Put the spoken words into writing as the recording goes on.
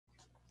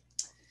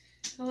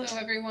Hello,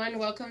 everyone.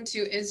 Welcome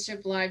to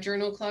ISGyP Live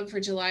Journal Club for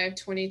July of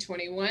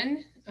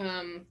 2021.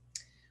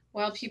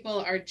 While people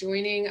are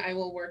joining, I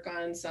will work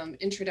on some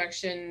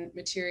introduction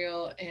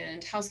material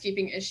and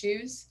housekeeping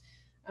issues.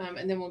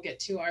 And then we'll get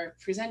to our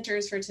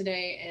presenters for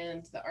today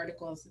and the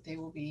articles that they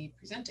will be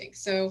presenting.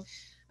 So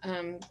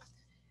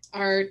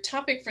our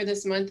topic for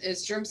this month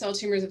is germ cell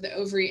tumors of the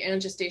ovary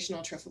and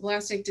gestational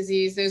trophoblastic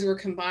disease. Those were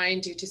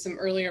combined due to some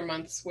earlier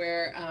months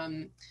where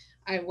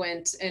I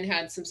went and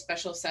had some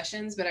special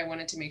sessions, but I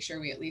wanted to make sure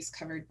we at least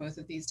covered both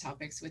of these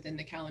topics within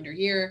the calendar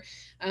year.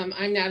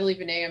 I'm Natalie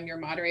Benet, I'm your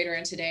moderator,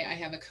 and today I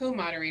have a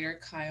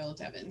co-moderator, Kyle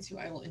Devins, who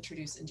I will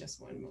introduce in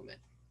just one moment.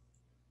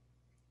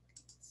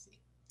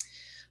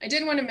 I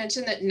did want to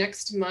mention that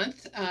next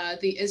month,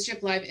 the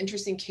ISGyP Live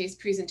Interesting Case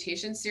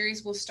Presentation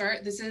Series will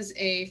start. This is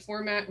a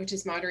format which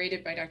is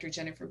moderated by Dr.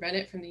 Jennifer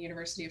Bennett from the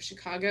University of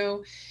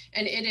Chicago,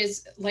 and it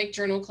is like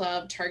Journal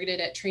Club, targeted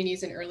at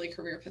trainees and early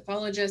career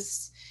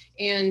pathologists.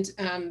 And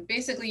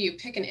basically you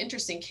pick an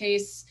interesting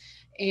case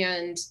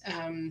and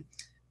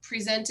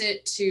present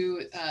it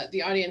to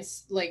the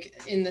audience like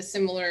in the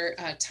similar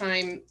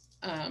time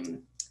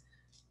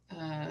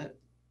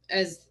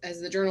as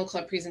the Journal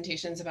Club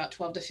presentations, about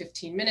 12 to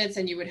 15 minutes,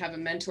 and you would have a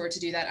mentor to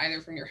do that either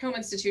from your home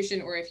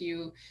institution, or if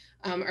you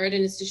are at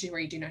an institution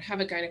where you do not have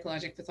a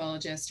gynecologic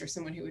pathologist or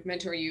someone who would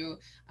mentor you,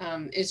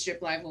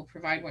 ISGyP Live will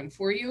provide one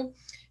for you.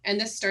 And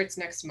this starts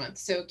next month.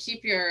 So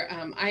keep your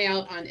eye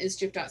out on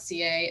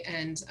isgyp.ca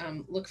and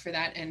look for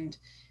that. And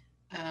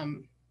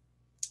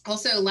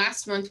also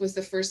last month was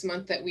the first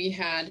month that we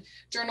had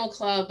Journal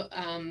Club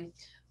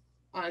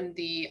on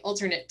the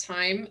alternate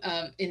time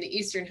in the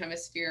Eastern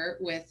Hemisphere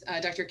with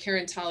Dr.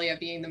 Karen Talia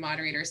being the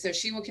moderator. So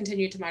she will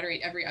continue to moderate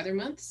every other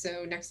month.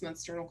 So next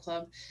month's Journal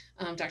Club,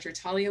 Dr.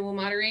 Talia will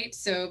moderate.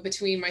 So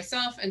between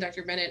myself and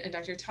Dr. Bennett and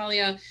Dr.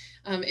 Talia,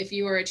 if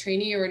you are a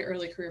trainee or an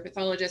early career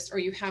pathologist, or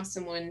you have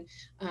someone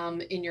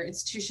in your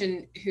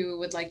institution who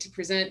would like to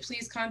present,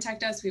 please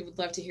contact us. We would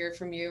love to hear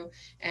from you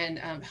and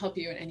help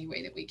you in any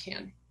way that we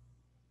can.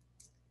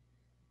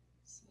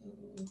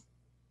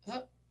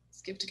 So,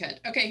 skip to cut.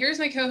 Okay, here's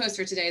my co-host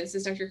for today. This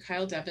is Dr.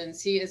 Kyle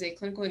Devins. He is a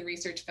clinical and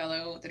research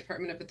fellow at the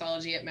Department of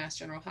Pathology at Mass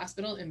General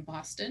Hospital in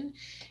Boston.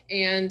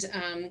 And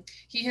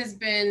he has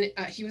been,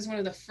 he was one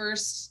of the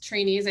first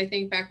trainees, I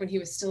think, back when he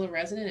was still a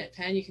resident at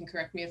Penn. You can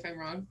correct me if I'm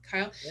wrong,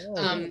 Kyle.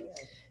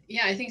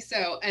 Yeah, I think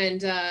so.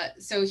 And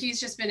so he's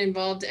just been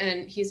involved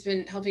and he's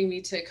been helping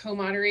me to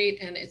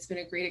co-moderate, and it's been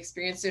a great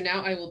experience. So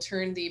now I will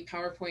turn the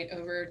PowerPoint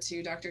over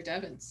to Dr.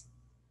 Devins.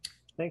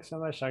 Thanks so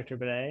much, Dr.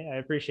 Benet. I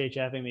appreciate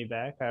you having me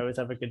back. I always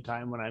have a good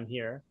time when I'm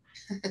here.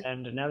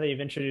 And now that you've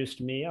introduced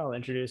me, I'll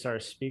introduce our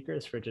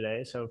speakers for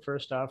today. So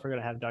first off, we're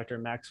going to have Dr.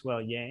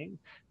 Maxwell Yang,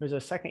 who's a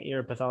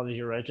second-year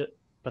pathology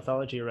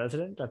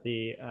resident at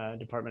the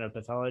Department of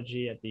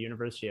Pathology at the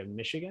University of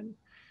Michigan.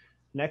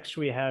 Next,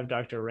 we have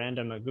Dr.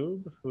 Randa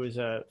Mahgoub, who is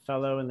a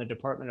fellow in the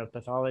Department of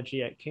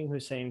Pathology at King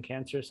Hussein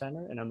Cancer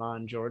Center in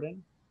Amman,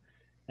 Jordan.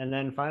 And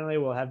then finally,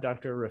 we'll have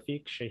Dr.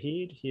 Rafiq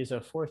Shahid. He's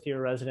a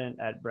fourth-year resident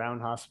at Brown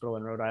Hospital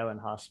and Rhode Island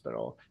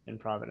Hospital in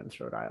Providence,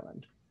 Rhode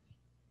Island.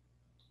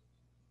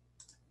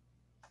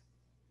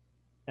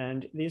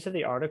 And these are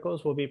the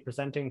articles we'll be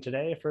presenting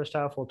today. First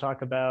off, we'll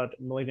talk about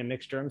malignant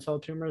mixed germ cell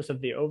tumors of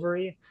the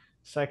ovary.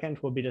 Second,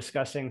 we'll be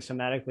discussing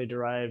somatically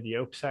derived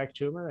yolk sac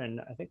tumor.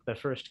 And I think the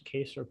first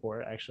case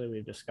report, actually,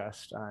 we've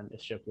discussed on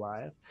ISGyP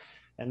Live.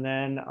 And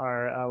then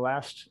our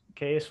last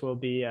case will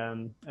be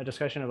a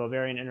discussion of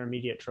ovarian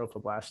intermediate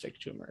trophoblastic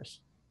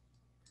tumors.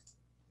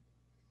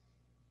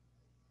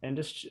 And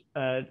just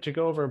to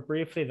go over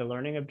briefly the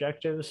learning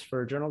objectives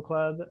for Journal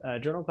Club.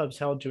 Journal Club's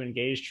held to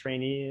engage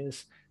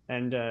trainees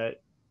and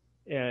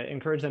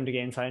encourage them to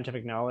gain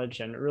scientific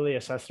knowledge and really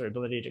assess their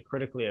ability to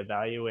critically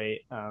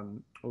evaluate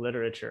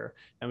literature.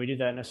 And we do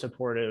that in a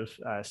supportive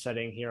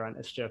setting here on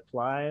ISGyP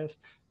Live.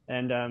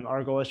 And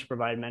our goal is to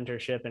provide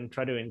mentorship and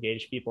try to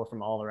engage people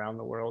from all around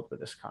the world with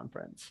this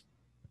conference.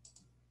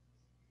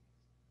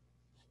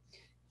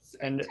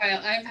 And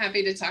Kyle, I'm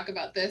happy to talk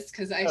about this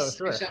because I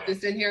shoved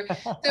this in here.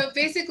 So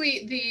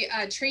basically,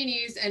 the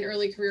trainees and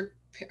early career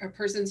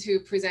persons who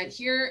present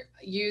here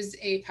use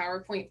a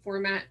PowerPoint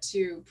format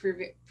to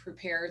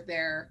prepare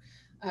their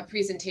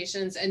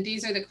presentations. And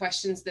these are the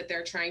questions that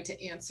they're trying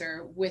to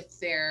answer with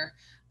their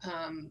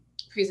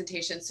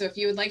presentation. So if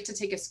you would like to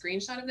take a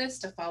screenshot of this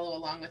to follow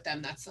along with them,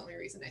 that's the only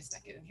reason I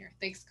stuck it in here.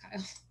 Thanks,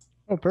 Kyle.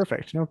 Oh,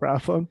 perfect. No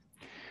problem.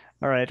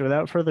 All right,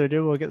 without further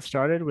ado, we'll get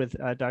started with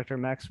Dr.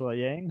 Maxwell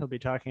Yang. He'll be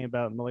talking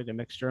about malignant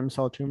mixed germ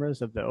cell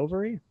tumors of the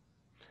ovary.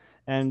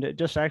 And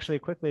just actually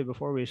quickly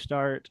before we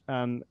start,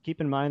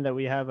 keep in mind that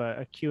we have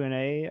a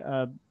Q&A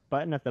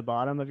button at the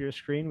bottom of your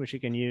screen, which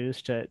you can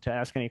use to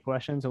ask any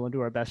questions, and we'll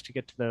do our best to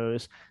get to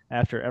those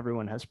after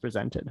everyone has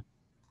presented.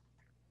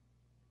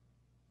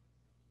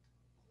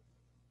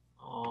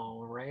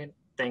 All right,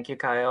 thank you,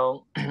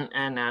 Kyle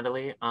and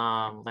Natalie.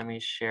 Let me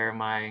share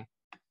my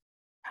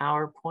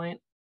PowerPoint.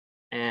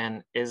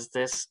 And is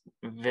this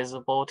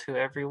visible to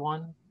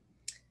everyone?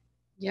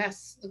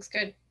 Yes, looks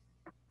good.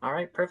 All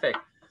right, perfect.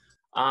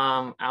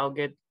 I'll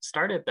get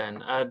started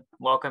then.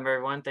 Welcome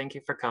everyone, thank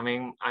you for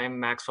coming. I'm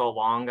Maxwell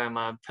Wang, I'm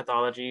a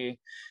pathology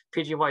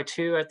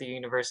PGY2 at the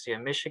University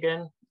of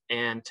Michigan.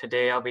 And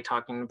today I'll be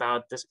talking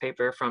about this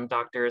paper from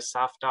Dr.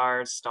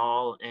 Safdar,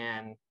 Stahl,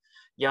 and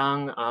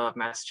Young of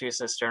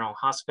Massachusetts General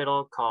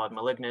Hospital called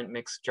Malignant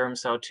Mixed Germ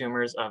Cell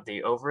Tumors of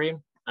the Ovary,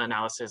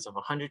 analysis of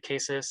 100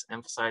 cases,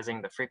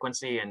 emphasizing the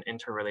frequency and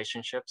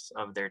interrelationships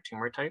of their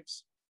tumor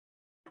types.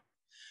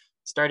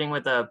 Starting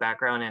with the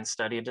background and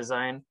study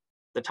design,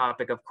 the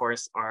topic, of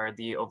course, are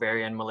the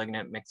ovarian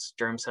malignant mixed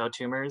germ cell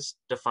tumors,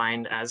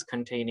 defined as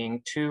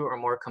containing 2 or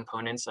more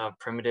components of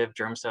primitive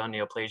germ cell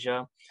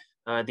neoplasia.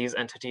 These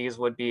entities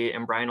would be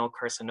embryonal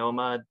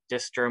carcinoma,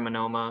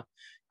 dysgerminoma,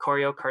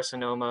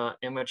 choriocarcinoma,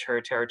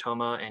 immature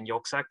teratoma, and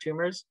yolk sac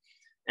tumors.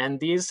 And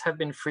these have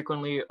been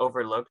frequently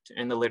overlooked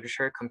in the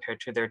literature compared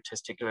to their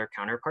testicular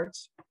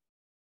counterparts.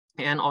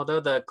 And although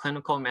the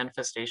clinical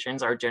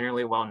manifestations are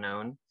generally well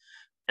known,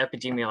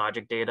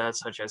 epidemiologic data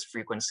such as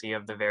frequency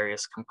of the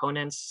various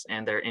components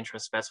and their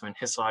intraspecimen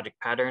histologic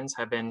patterns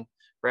have been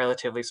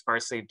relatively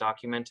sparsely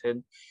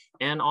documented.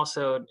 And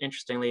also,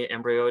 interestingly,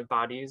 embryoid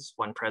bodies,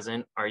 when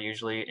present, are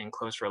usually in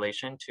close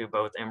relation to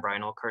both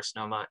embryonal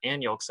carcinoma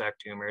and yolk sac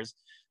tumors,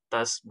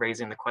 thus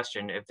raising the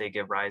question if they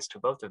give rise to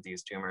both of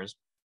these tumors.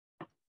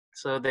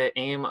 So the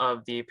aim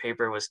of the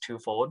paper was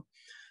twofold.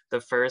 The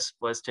first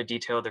was to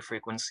detail the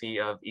frequency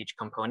of each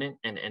component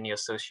and any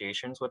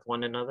associations with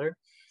one another.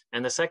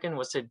 And the second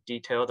was to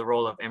detail the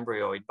role of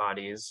embryoid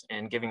bodies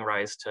in giving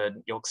rise to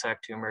yolk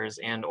sac tumors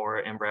and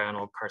or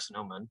embryonal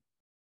carcinoma.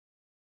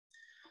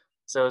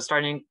 So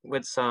starting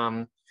with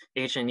some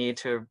H&E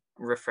to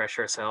refresh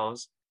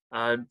ourselves,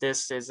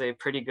 this is a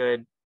pretty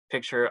good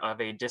picture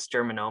of a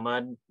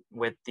dysgerminoma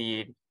with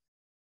the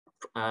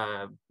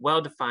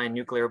well-defined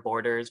nuclear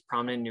borders,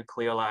 prominent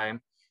nucleoli,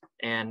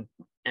 and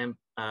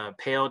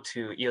pale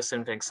to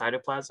eosinophilic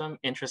cytoplasm.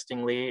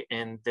 Interestingly,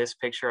 in this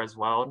picture as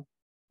well,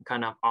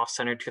 kind of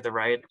off-center to the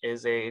right,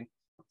 is a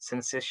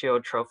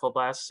syncytial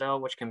trophoblast cell,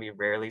 which can be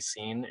rarely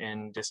seen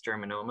in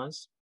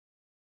dysgerminomas.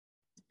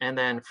 And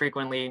then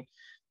frequently,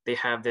 they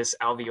have this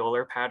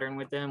alveolar pattern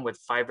with them with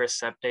fibrous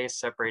septae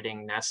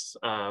separating nests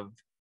of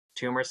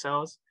tumor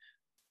cells,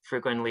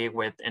 frequently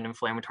with an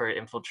inflammatory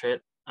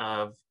infiltrate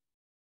of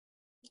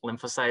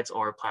lymphocytes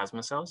or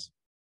plasma cells.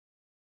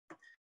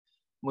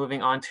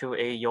 Moving on to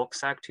a yolk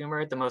sac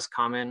tumor, the most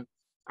common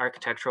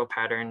architectural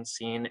pattern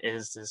seen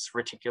is this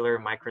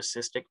reticular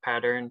microcystic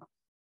pattern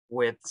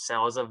with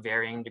cells of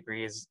varying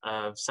degrees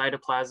of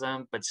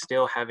cytoplasm, but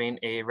still having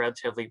a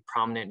relatively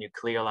prominent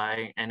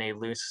nucleoli and a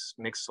loose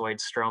myxoid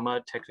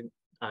stroma,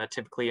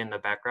 typically in the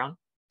background.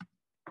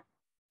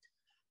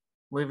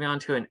 Moving on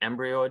to an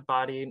embryoid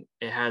body,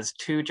 it has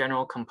 2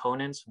 general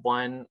components.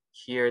 One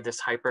here, this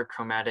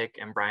hyperchromatic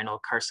embryonal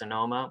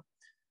carcinoma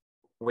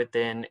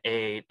within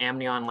a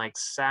amnion-like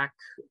sac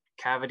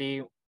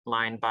cavity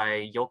lined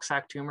by yolk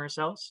sac tumor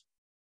cells.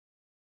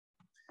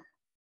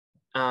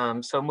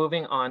 So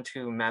moving on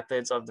to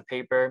methods of the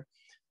paper,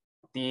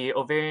 the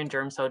ovarian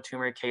germ cell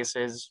tumor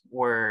cases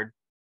were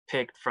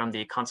picked from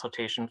the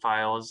consultation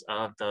files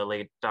of the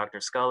late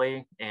Dr.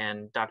 Scully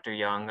and Dr.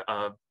 Young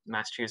of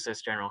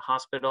Massachusetts General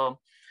Hospital.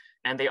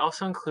 And they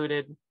also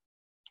included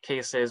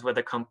cases with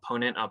a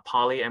component of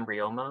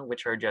polyembryoma,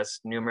 which are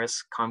just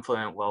numerous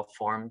confluent,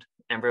 well-formed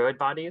embryoid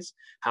bodies.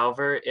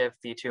 However, if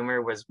the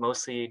tumor was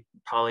mostly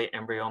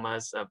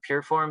polyembryomas of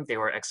pure form, they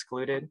were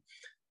excluded.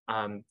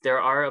 There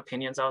are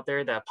opinions out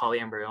there that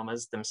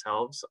polyembryomas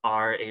themselves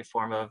are a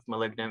form of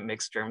malignant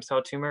mixed germ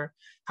cell tumor.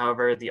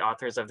 However, the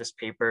authors of this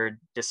paper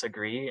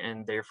disagree,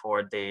 and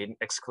therefore they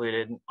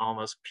excluded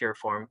almost pure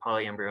form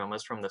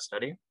polyembryomas from the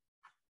study.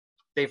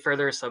 They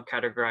further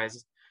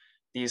subcategorized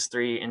these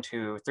 3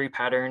 into 3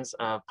 patterns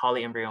of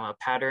polyembryoma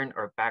pattern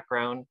or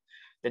background.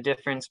 The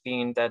difference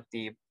being that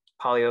the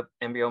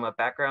polyembryoma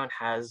background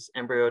has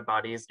embryoid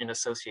bodies in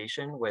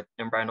association with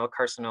embryonal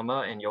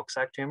carcinoma and yolk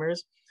sac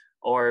tumors,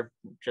 or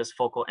just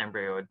focal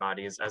embryoid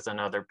bodies as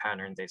another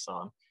pattern they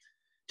saw.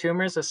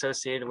 Tumors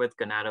associated with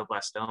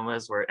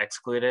gonadoblastomas were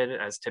excluded,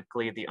 as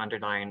typically the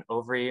underlying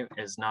ovary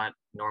is not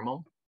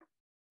normal.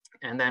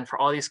 And then for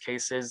all these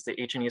cases, the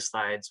H&E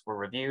slides were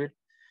reviewed,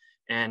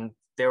 and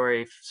there were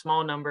a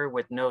small number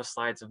with no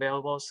slides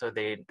available, so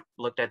they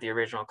looked at the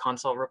original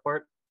consult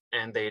report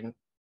and they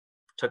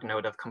took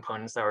note of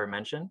components that were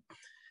mentioned.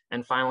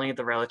 And finally,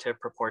 the relative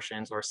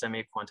proportions were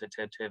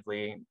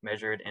semi-quantitatively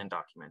measured and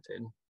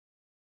documented.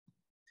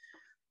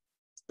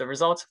 The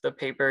results of the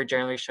paper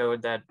generally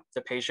showed that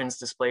the patients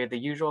displayed the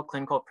usual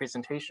clinical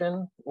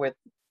presentation with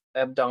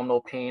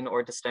abdominal pain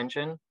or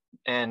distension,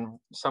 and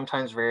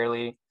sometimes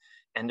rarely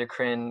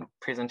endocrine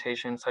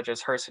presentations such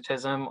as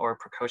hirsutism or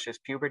precocious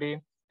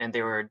puberty, and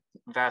they were,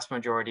 vast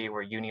majority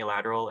were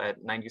unilateral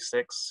at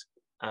 96%.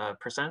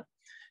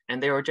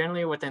 And they were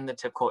generally within the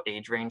typical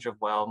age range of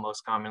well,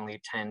 most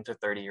commonly 10 to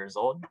 30 years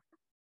old.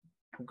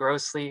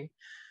 Grossly,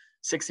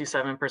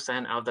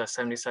 67% of the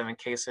 77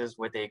 cases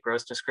with a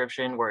gross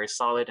description were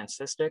solid and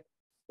cystic,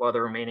 while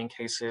the remaining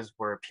cases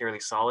were purely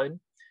solid,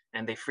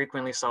 and they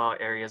frequently saw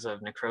areas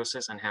of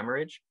necrosis and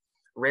hemorrhage.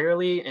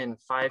 Rarely in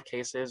 5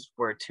 cases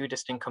were 2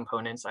 distinct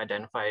components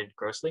identified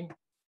grossly.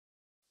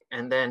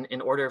 And then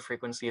in order of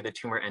frequency, the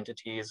tumor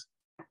entities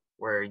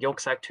were yolk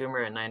sac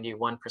tumor at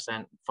 91%,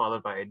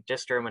 followed by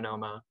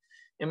dysgerminoma,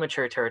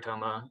 immature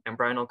teratoma,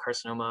 embryonal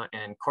carcinoma,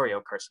 and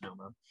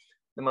choriocarcinoma.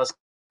 The most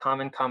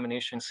common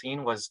combination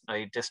seen was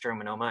a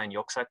dysgerminoma and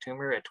yolk sac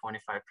tumor at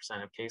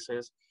 25% of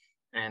cases.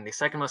 And the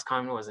second most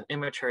common was an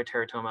immature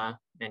teratoma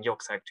and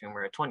yolk sac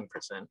tumor at 20%.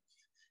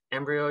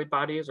 Embryoid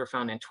bodies were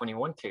found in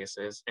 21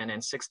 cases, and in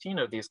 16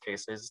 of these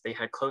cases, they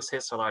had close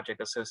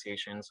histologic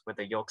associations with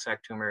a yolk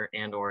sac tumor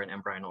and or an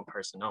embryonal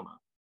carcinoma.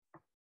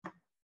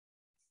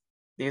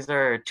 These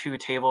are 2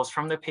 tables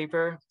from the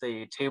paper.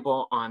 The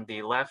table on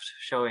the left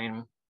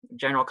showing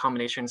general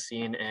combinations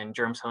seen in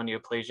germ cell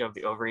neoplasia of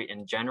the ovary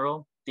in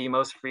general. The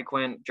most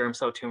frequent germ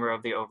cell tumor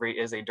of the ovary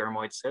is a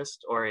dermoid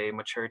cyst or a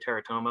mature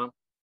teratoma.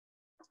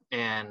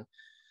 And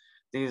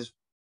these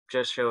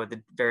just show the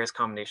various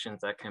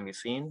combinations that can be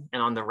seen.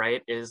 And on the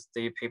right is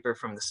the paper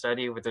from the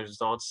study with the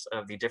results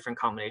of the different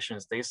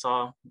combinations they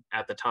saw.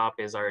 At the top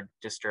is our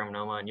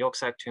dysgerminoma and yolk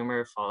sac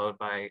tumor, followed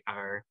by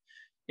our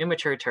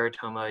immature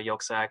teratoma,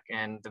 yolk sac,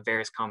 and the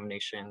various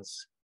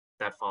combinations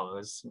that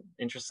follows.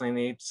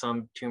 Interestingly,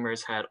 some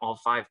tumors had all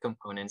 5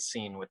 components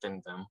seen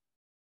within them.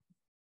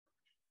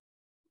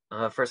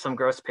 For some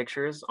gross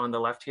pictures, on the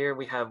left here,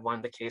 we have one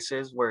of the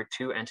cases where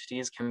 2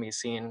 entities can be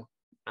seen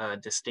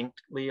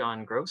distinctly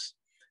on gross.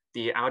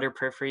 The outer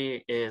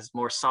periphery is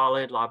more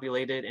solid,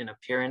 lobulated in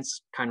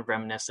appearance, kind of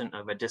reminiscent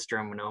of a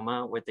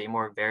dysgerminoma with a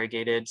more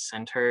variegated,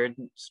 centered,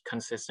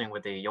 consistent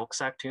with a yolk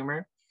sac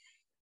tumor.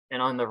 And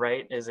on the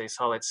right is a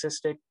solid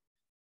cystic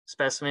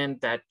specimen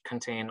that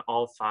contain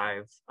all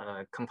 5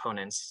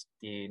 components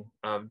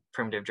of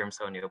primitive germ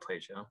cell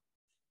neoplasia.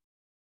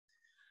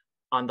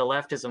 On the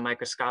left is a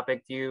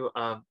microscopic view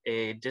of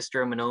a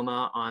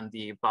dysgerminoma on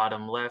the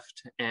bottom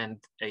left and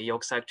a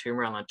yolk sac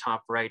tumor on the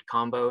top right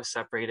combo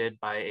separated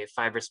by a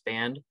fibrous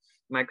band.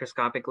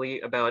 Microscopically,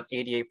 about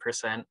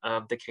 88%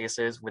 of the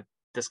cases with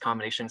this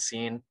combination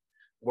seen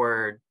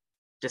were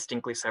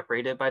distinctly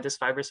separated by this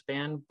fibrous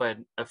band, but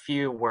a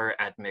few were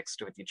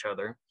admixed with each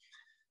other.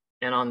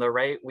 And on the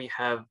right, we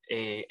have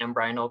a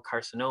embryonal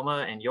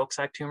carcinoma and yolk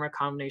sac tumor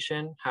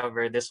combination.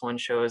 However, this one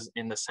shows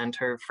in the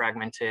center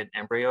fragmented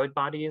embryoid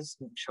bodies,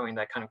 showing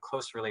that kind of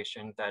close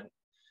relation that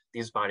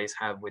these bodies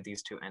have with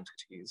these 2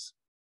 entities.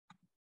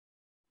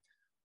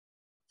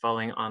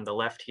 Following on the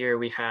left here,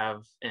 we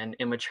have an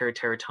immature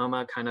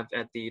teratoma kind of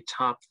at the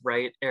top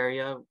right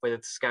area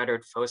with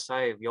scattered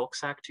foci of yolk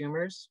sac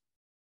tumors.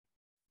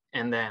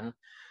 And then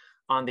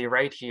on the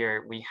right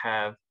here, we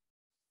have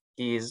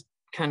these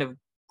kind of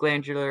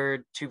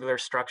glandular tubular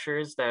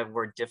structures that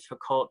were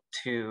difficult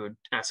to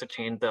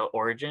ascertain the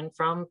origin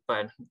from,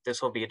 but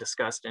this will be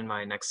discussed in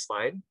my next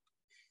slide.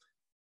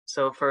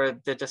 So for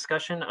the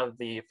discussion of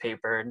the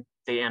paper,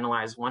 they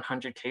analyzed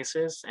 100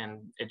 cases, and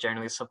it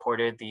generally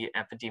supported the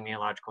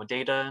epidemiological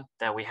data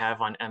that we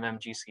have on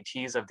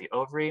MMGCTs of the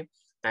ovary,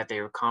 that they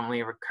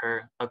commonly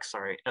occur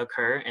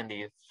in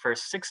the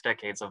first 6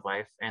 decades of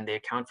life, and they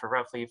account for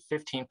roughly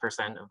 15%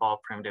 of all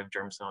primitive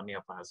germ cell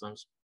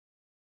neoplasms.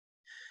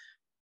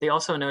 They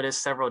also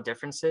noticed several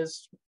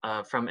differences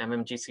from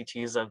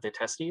MMGCTs of the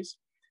testes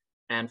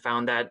and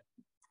found that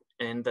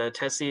in the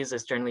testes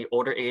is generally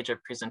older age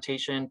of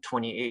presentation,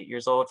 28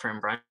 years old for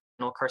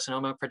embryonal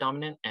carcinoma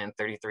predominant and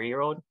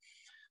 33-year-old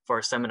for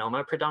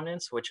seminoma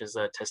predominance, which is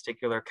a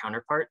testicular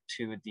counterpart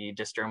to the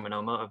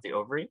dysgerminoma of the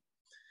ovary.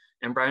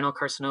 Embryonal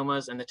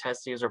carcinomas in the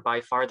testes are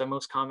by far the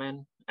most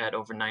common at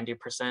over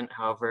 90%.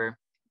 However,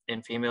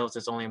 in females,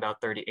 it's only about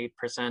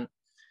 38%.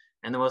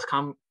 And the most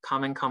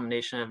common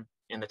combination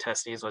in the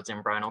testes was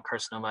embryonal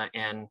carcinoma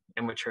and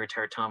immature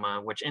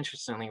teratoma, which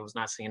interestingly was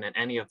not seen in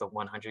any of the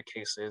 100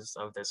 cases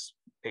of this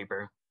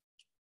paper.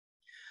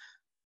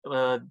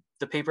 The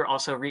paper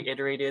also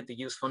reiterated the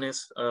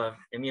usefulness of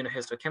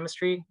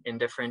immunohistochemistry in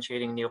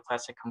differentiating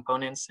neoplastic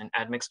components in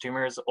admixed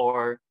tumors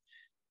or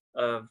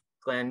of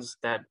glands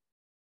that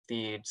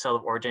the cell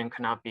of origin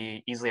could not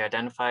be easily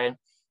identified.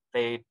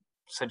 They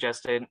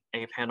suggested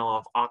a panel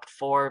of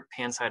OCT4,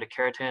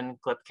 pancytokeratin,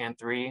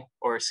 glypican-3,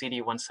 or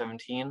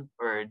CD117,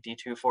 or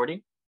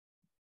D240.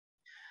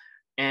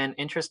 And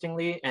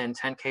interestingly, in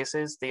 10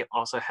 cases, they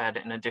also had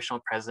an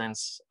additional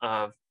presence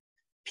of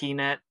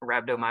PNET,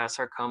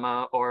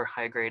 rhabdomyosarcoma, or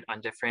high-grade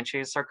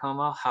undifferentiated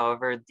sarcoma.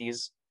 However,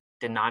 these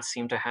did not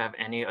seem to have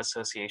any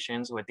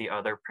associations with the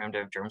other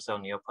primitive germ cell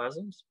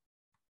neoplasms.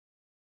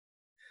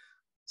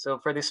 So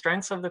for the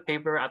strengths of the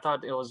paper, I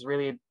thought it was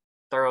really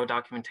thorough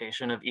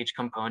documentation of each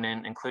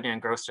component, including a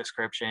gross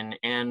description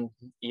and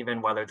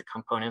even whether the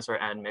components are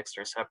admixed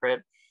or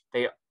separate.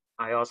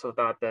 I also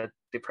thought that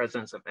the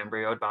presence of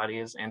embryoid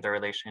bodies and their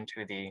relation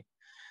to the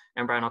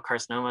embryonal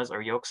carcinomas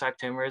or yolk sac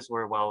tumors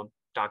were well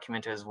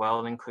documented as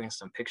well, including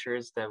some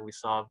pictures that we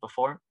saw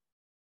before.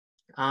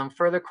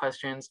 Further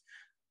questions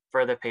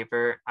for the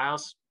paper,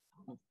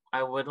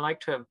 I would like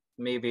to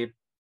maybe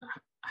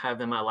have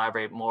them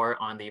elaborate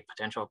more on the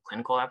potential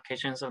clinical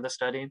applications of the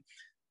study.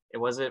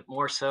 Was it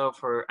more so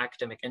for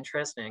academic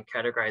interest and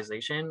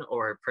categorization,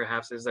 or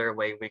perhaps is there a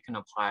way we can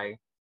apply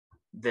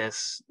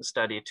this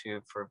study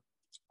for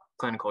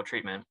clinical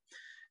treatment?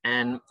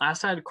 And I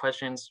also had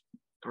questions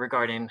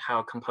regarding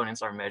how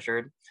components are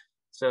measured.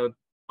 So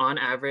on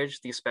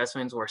average, these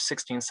specimens were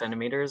 16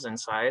 centimeters in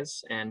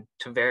size, and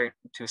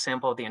to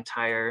sample the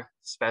entire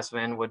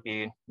specimen would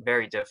be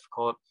very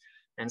difficult.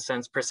 And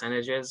since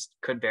percentages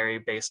could vary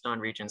based on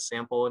region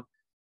sampled,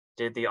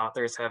 did the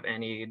authors have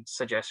any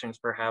suggestions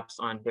perhaps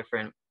on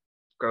different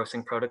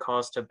grossing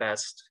protocols to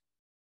best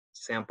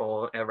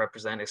sample and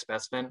represent a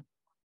specimen?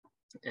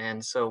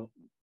 And so,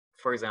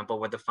 for example,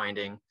 would the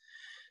finding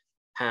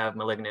have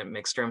malignant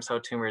mixed germ cell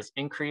tumors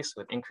increase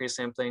with increased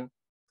sampling?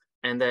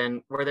 And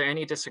then were there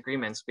any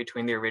disagreements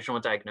between the original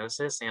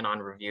diagnosis and on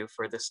review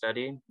for the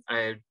study?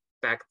 I'm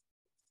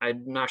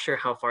not sure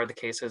how far the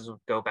cases would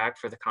go back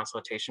for the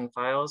consultation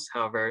files.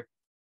 However,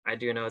 I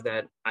do know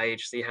that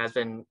IHC has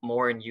been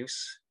more in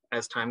use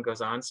as time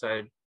goes on. So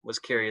I was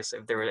curious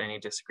if there were any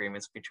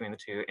disagreements between the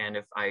two and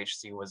if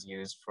IHC was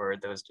used for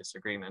those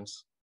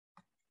disagreements.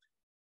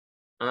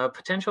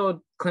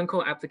 Potential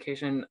clinical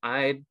application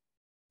I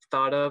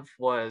thought of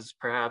was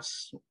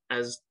perhaps,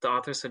 as the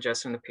author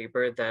suggested in the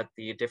paper, that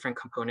the different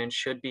components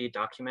should be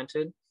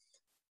documented.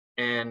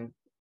 And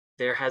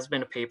there has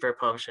been a paper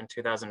published in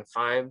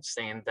 2005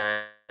 saying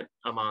that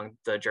among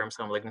the germ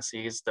cell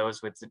malignancies,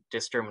 those with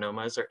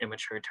dysgerminomas or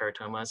immature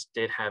teratomas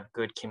did have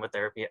good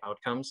chemotherapy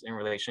outcomes in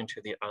relation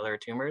to the other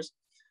tumors.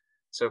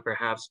 So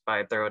perhaps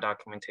by thorough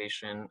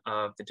documentation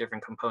of the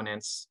different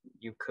components,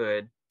 you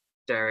could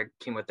direct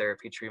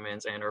chemotherapy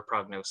treatments and or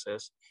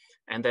prognosis.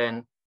 And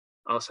then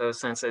also,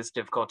 since it's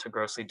difficult to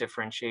grossly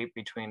differentiate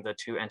between the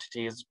two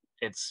entities,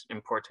 it's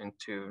important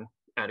to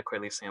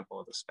adequately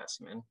sample the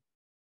specimen.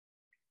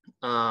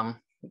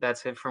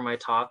 That's it for my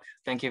talk.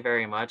 Thank you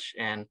very much.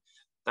 And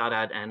thought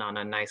I'd end on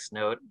a nice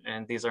note.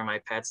 And these are my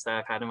pets that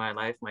I've had in my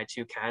life, my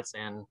 2 cats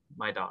and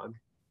my dog.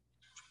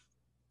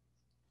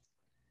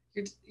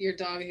 Your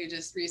dog who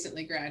just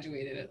recently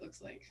graduated, it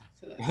looks like.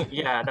 So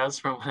yeah, that was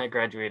from when I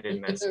graduated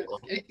med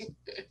school.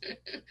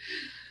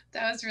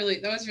 That was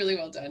really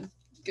well done.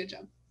 Good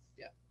job.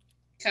 Yeah.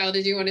 Kyle,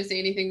 did you want to say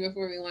anything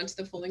before we launch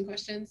the polling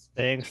questions?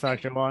 Thanks,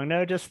 Dr. Wang.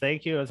 No, just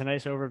thank you. It was a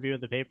nice overview of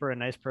the paper, a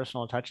nice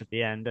personal touch at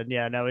the end. And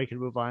yeah, now we can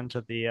move on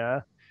to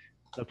the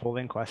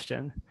polling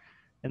question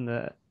in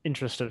the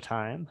interest of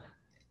time.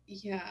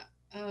 Yeah.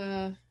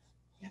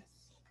 Yes.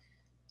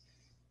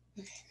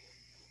 Okay.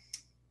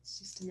 It's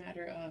just a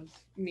matter of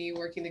me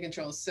working the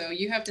controls. So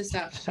you have to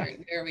stop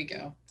sharing. There we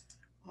go.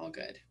 All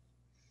good.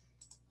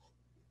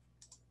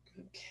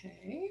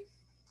 Okay.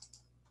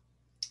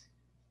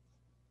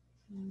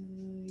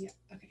 Yeah,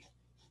 okay.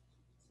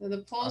 So the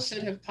poll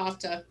should have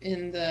popped up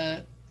in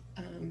the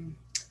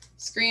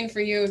screen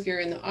for you if you're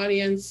in the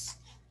audience.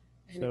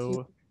 And if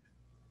you're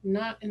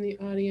not in the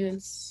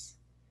audience,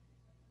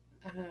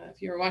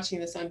 if you're watching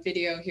this on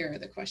video, here are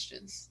the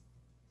questions.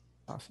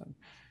 Awesome.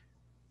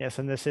 Yes,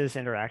 and this is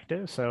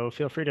interactive, so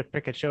feel free to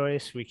pick a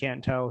choice. We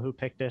can't tell who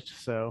picked it,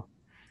 so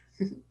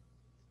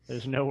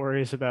there's no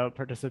worries about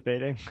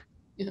participating.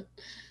 Yeah.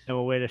 And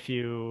we'll wait a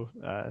few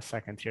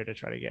seconds here to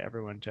try to get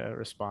everyone to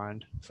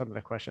respond. Some of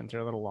the questions are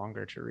a little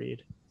longer to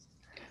read.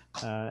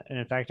 And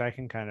in fact, I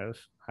can kind of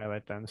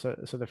highlight them. So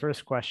the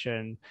first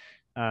question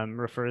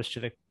refers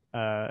to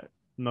the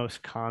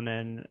most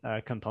common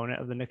component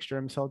of the mixed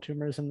germ cell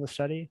tumors in the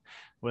study,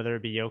 whether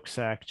it be yolk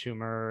sac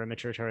tumor,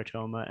 immature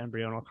teratoma,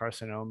 embryonal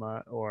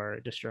carcinoma, or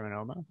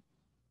dysgerminoma.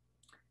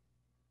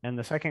 And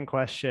the second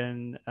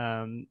question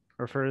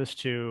refers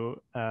to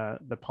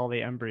the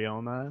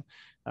polyembryoma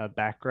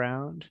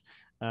background,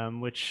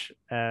 which,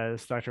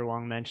 as Dr.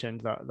 Wang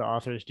mentioned, the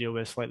authors deal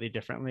with slightly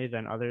differently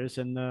than others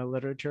in the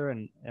literature,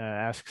 and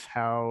asks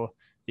how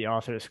the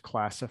authors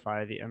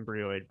classify the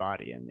embryoid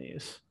body in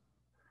these.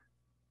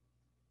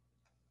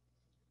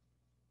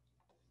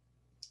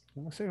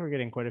 It looks like we're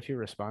getting quite a few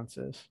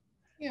responses.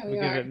 Yeah, we'll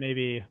give it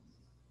maybe,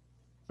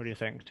 what do you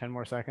think, 10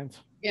 more seconds?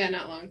 Yeah,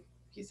 not long.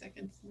 A few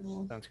seconds.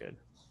 No. Sounds good.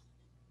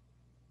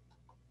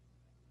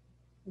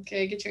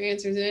 Okay, get your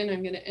answers in.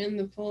 I'm going to end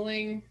the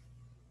polling,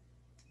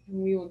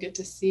 and we will get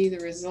to see the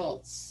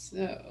results.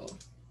 So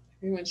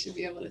everyone should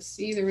be able to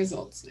see the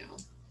results now.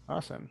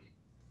 Awesome.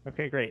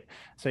 Okay, great.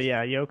 So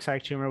yeah, yolk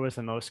sac tumor was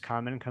the most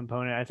common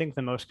component. I think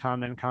the most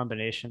common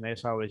combination they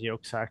saw was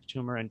yolk sac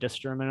tumor and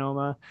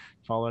dysgerminoma,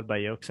 followed by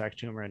yolk sac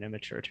tumor and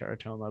immature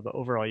teratoma. But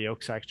overall,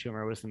 yolk sac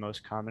tumor was the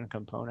most common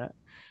component,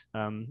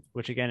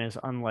 which again is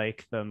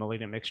unlike the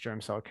malignant mixed germ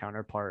cell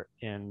counterpart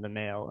in the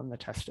male and the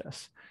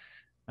testis.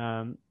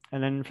 And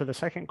then for the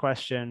second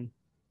question,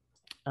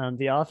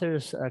 the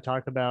authors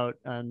talk about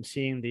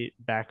seeing the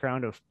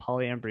background of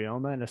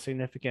polyembryoma in a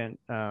significant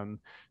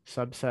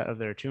subset of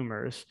their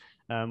tumors,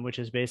 which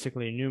is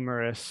basically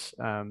numerous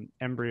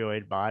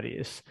embryoid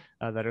bodies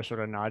that are sort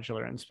of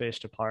nodular and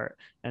spaced apart.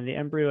 And the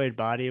embryoid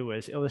body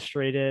was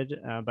illustrated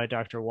by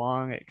Dr.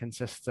 Wang. It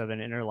consists of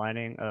an inner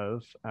lining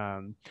of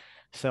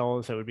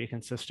cells that would be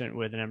consistent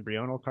with an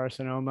embryonal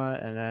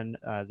carcinoma, and then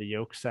the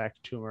yolk sac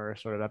tumor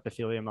sort of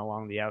epithelium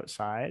along the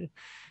outside.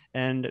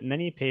 And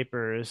many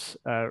papers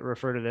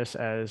refer to this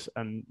as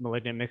a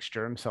malignant mixed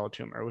germ cell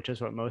tumor, which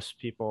is what most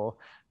people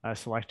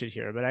selected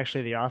here. But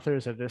actually, the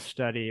authors of this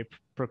study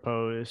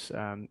propose,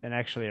 and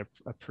actually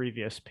a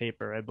previous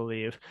paper, I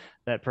believe,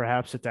 that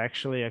perhaps it's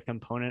actually a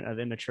component of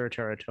immature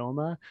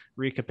teratoma,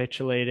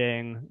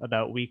 recapitulating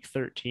about week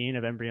 13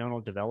 of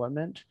embryonal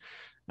development.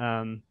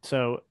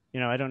 So,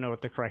 I don't know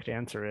what the correct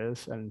answer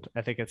is, and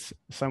I think it's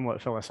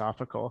somewhat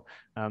philosophical,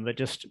 but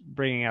just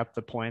bringing up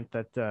the point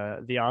that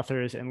the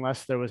authors,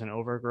 unless there was an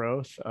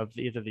overgrowth of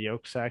either the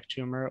yolk sac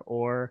tumor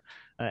or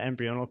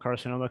embryonal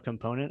carcinoma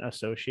component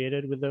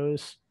associated with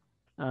those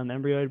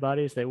embryoid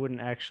bodies, they wouldn't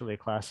actually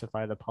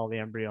classify the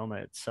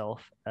polyembryoma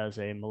itself as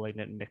a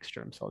malignant mixed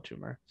germ cell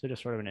tumor. So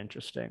just sort of an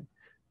interesting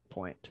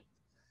point.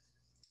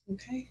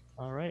 Okay.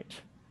 All right.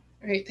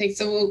 All right, thanks.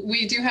 So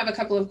we do have a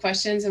couple of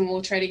questions and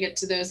we'll try to get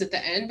to those at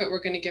the end, but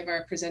we're going to give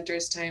our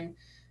presenters time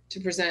to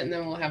present and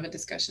then we'll have a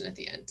discussion at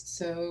the end.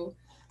 So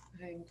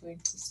I'm going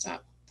to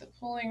stop the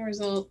polling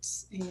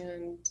results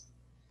and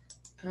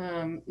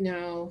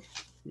now.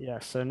 Yeah,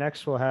 so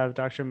next we'll have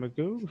Dr.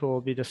 Mahgoub, who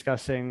will be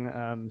discussing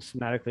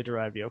somatically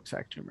derived yolk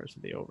sac tumors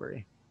of the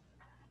ovary.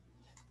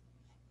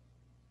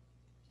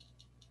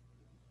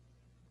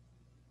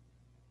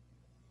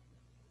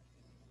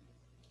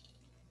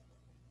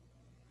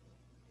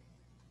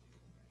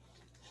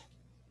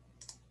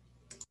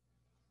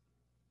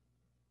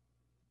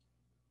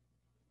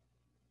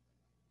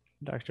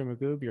 Dr.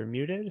 Mahgoub, you're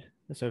muted,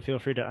 so feel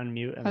free to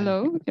unmute. And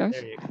Hello, yes.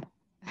 There you go.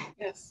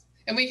 Yes,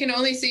 and we can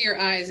only see your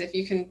eyes. If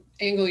you can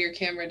angle your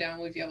camera down,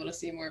 we'll be able to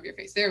see more of your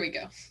face. There we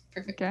go.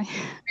 Perfect. Okay.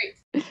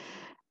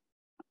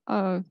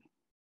 Great.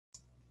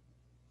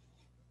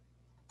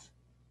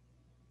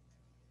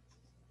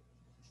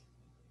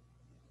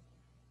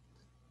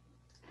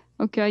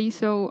 Okay,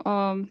 so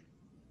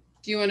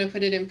do you want to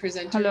put it in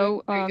presenter?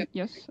 Hello,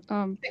 yes.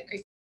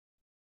 Great.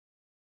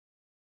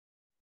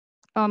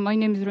 My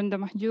name is Randa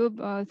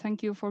Mahgoub.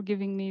 Thank you for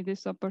giving me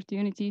this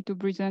opportunity to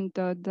present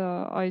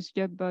the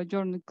ISGyP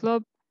Journal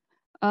Club.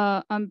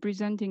 I'm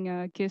presenting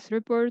a case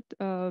report,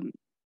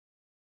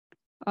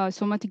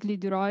 somatically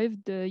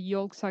derived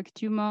yolk sac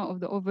tumor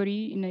of the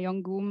ovary in a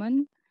young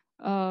woman.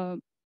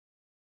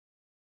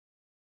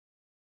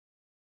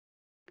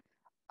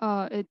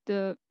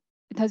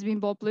 It has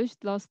been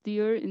published last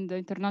year in the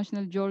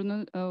International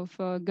Journal of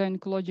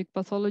Gynecologic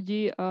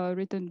Pathology,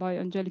 written by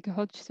Angelica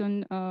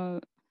Hodgson,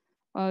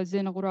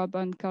 Zaina Ghurab,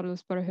 and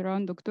Carlos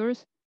Parahiran,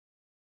 doctors.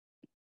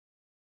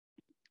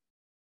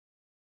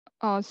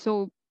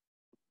 So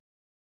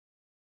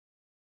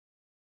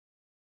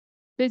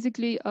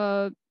basically,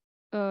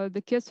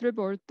 the case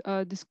report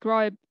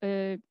described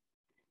a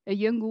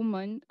young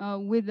woman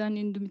with an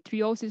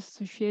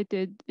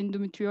endometriosis-associated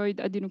endometrioid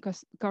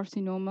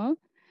adenocarcinoma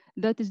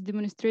that is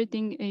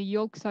demonstrating a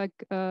yolk sac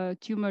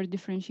tumor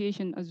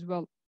differentiation as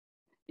well.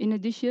 In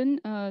addition,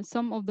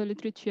 some of the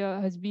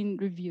literature has been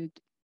reviewed.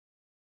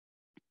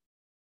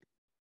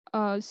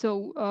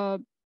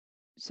 So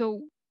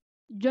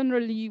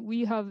generally,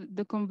 we have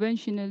the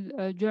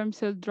conventional germ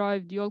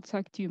cell-derived yolk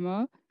sac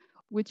tumor,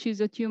 which is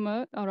a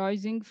tumor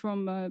arising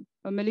from a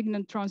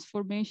malignant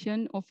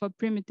transformation of a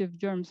primitive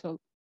germ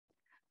cell.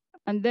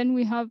 And then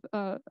we have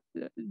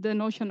the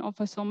notion of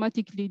a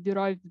somatically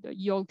derived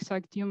yolk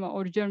sac tumor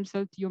or germ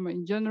cell tumor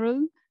in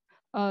general.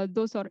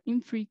 Those are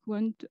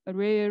infrequent,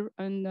 rare,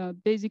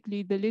 and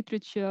basically the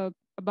literature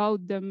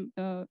about them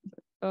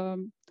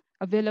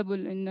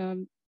available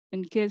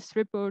in case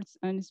reports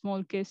and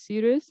small case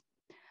series.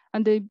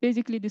 And they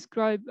basically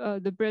describe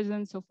the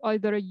presence of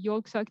either a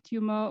yolk sac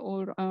tumor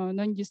or a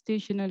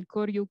nongestational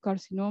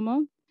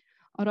choriocarcinoma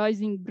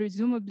arising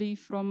presumably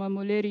from a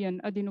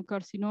Mullerian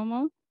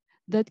adenocarcinoma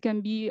that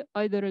can be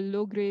either a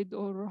low grade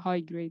or high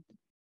grade.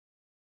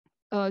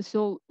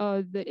 So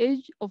the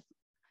age of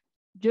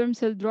germ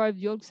cell derived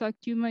yolk sac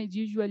tumor is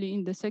usually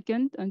in the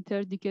second and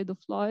third decade of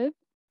life,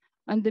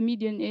 and the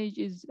median age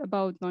is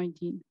about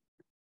 19.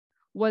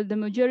 While the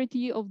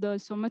majority of the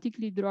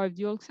somatically derived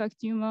yolk sac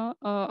tumor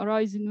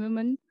arise in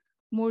women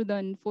more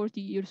than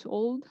 40 years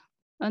old,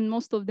 and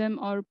most of them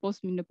are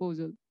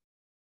postmenopausal.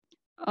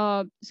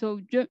 So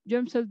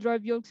germ cell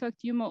derived yolk sac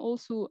tumor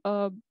also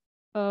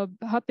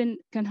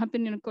can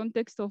happen in a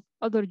context of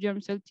other germ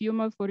cell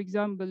tumor, for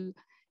example,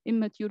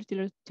 immature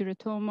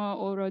teratoma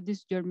or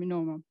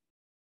dysgerminoma.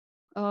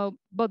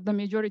 But the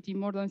majority,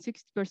 more than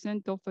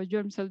 60% of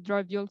germ cell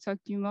derived yolk sac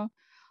tumor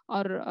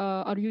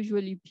are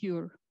usually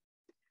pure.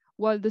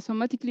 While the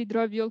somatically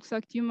derived yolk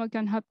sac tumor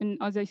can happen,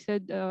 as I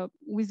said,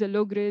 with a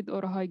low grade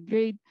or a high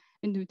grade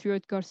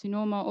endometrioid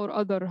carcinoma or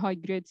other high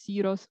grade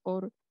serous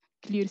or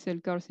clear cell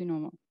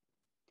carcinoma.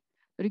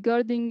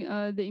 Regarding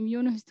the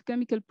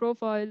immunohistochemical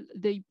profile,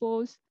 they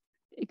both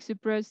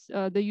express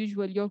the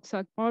usual yolk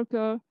sac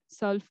marker,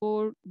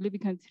 SAL4,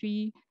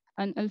 glypican-3,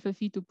 and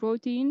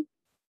alpha-fetoprotein.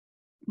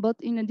 But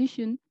in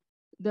addition,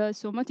 the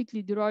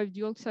somatically derived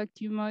yolk sac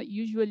tumor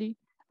usually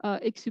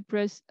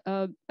express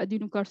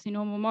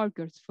adenocarcinoma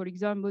markers, for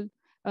example,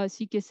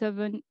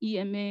 CK7,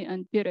 EMA,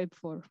 and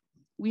PIR4.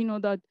 We know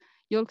that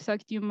yolk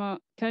sac tumor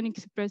can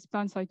express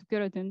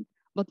pancytokeratin,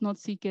 but not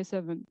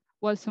CK7,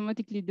 while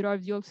somatically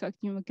derived yolk sac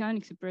tumor can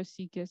express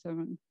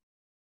CK7.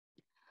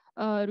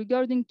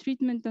 Regarding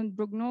treatment and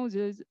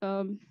prognosis,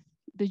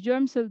 the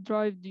germ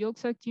cell-derived yolk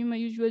sac tumor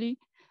usually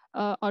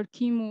are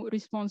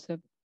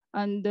chemo-responsive,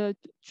 and the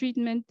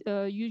treatment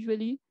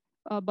usually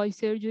by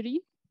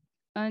surgery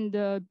and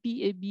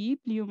PAB,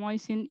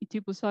 pleomycin,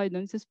 etoposide,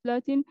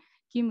 cisplatin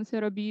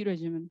chemotherapy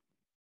regimen.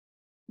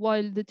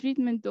 While the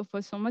treatment of a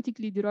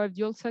somatically derived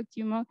yolk sac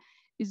tumor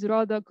is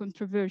rather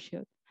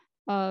controversial.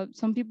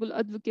 Some people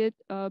advocate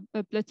a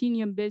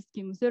platinum-based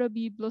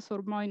chemotherapy plus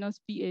or minus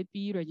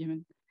PAP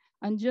regimen.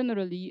 And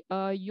generally,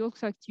 yolk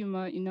sac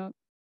tumor in a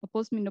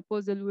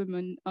postmenopausal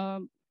women,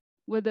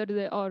 whether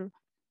they are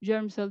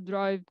germ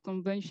cell-derived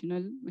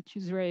conventional, which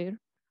is rare,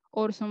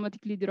 or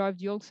somatically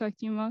derived yolk sac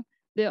tumor,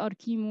 they are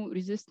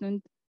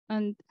chemo-resistant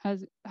and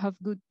have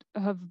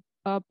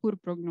poor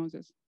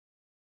prognosis.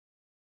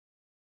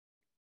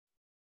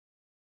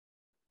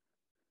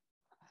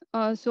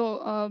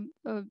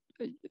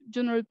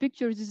 General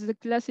picture, this is a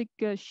classic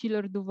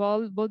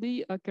Schiller-Duval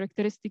body, a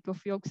characteristic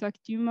of yolk sac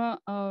tumor.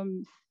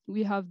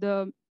 We have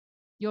the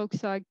yolk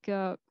sac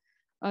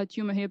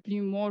tumor here,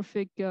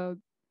 pleomorphic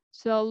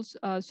cells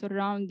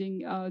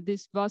surrounding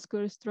this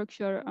vascular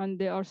structure, and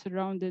they are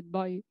surrounded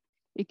by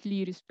a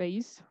clear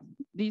space.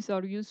 These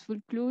are useful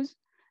clues,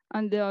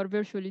 and they are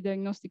virtually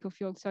diagnostic of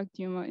yolk sac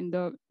tumor in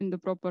the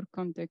proper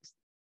context.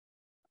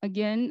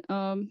 Again,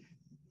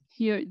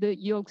 here the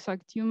yolk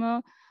sac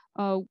tumor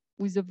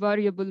with a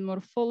variable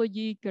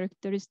morphology,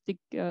 characteristic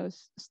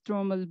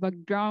stromal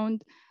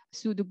background,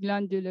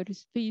 pseudoglandular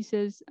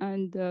spaces,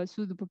 and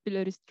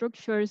pseudopapillary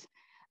structures.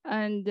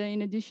 And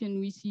in addition,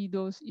 we see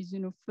those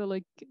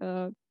eosinophilic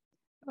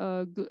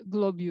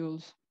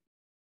globules.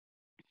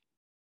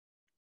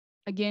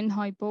 Again,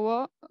 high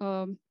power,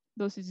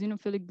 those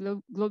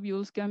eosinophilic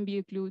globules can be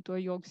a clue to a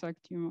yolk sac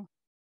tumor.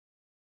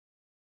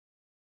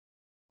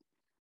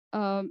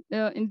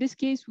 In this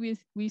case,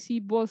 we see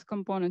both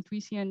components. We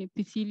see an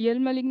epithelial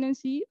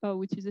malignancy,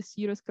 which is a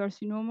serous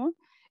carcinoma,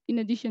 in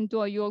addition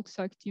to a yolk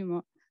sac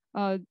tumor.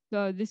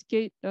 This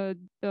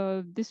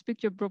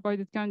picture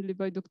provided kindly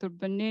by Dr.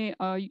 Banet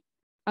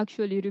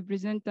actually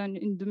represent an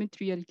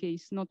endometrial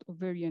case, not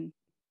ovarian.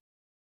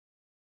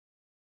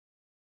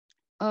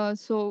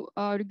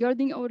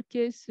 Regarding our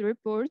case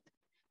report,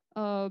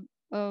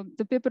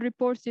 the paper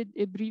reported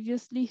a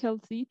previously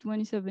healthy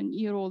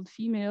 27-year-old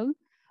female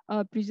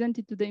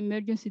presented to the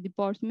emergency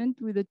department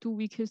with a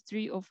 2-week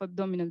history of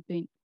abdominal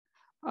pain.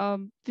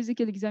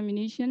 Physical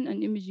examination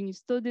and imaging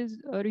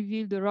studies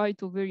revealed the right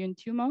ovarian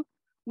tumor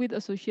with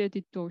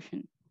associated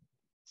torsion.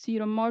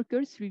 Serum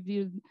markers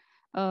revealed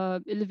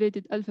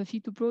elevated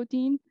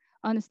alpha-fetoprotein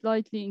and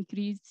slightly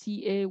increased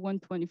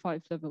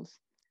CA-125 levels.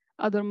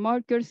 Other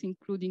markers,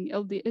 including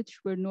LDH,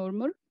 were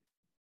normal.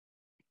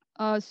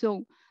 As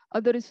a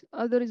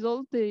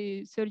result,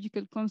 a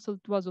surgical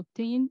consult was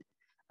obtained,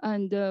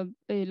 and a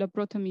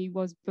laparotomy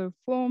was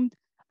performed,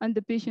 and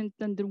the patient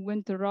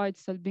underwent a right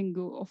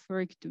salpingo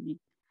oophorectomy.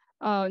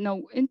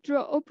 Now,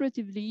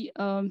 intraoperatively,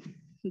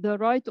 the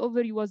right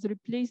ovary was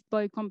replaced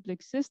by a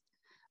complex cyst,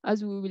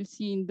 as we will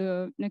see in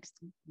the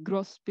next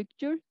gross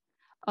picture,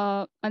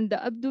 and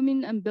the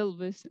abdomen and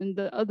pelvis and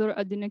the other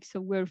adnexa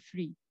were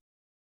free.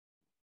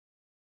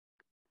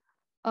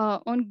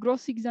 On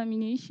gross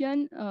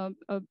examination,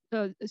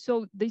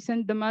 so they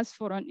sent the mass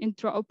for an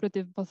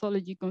intraoperative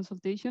pathology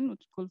consultation,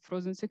 which is called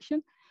frozen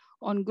section.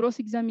 On gross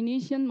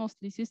examination,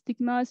 mostly cystic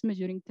mass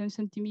measuring 10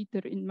 centimeter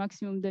in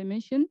maximum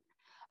dimension,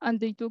 and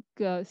they took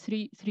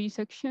three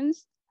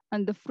sections,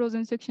 and the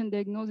frozen section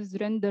diagnosis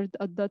rendered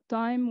at that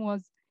time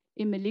was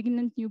a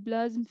malignant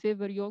neoplasm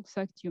favor yolk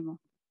sac tumor.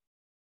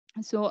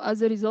 So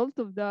as a result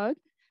of that,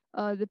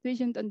 the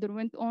patient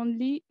underwent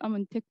only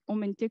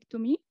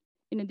omentectomy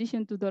in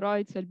addition to the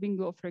right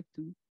salpingo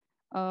oophorectomy.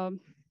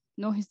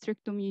 No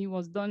hysterectomy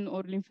was done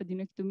or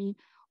lymphadenectomy,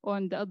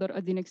 and the other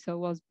adnexa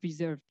was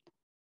preserved.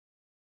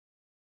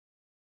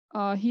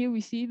 Here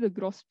we see the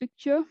gross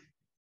picture.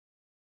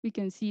 We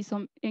can see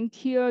some ink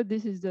here.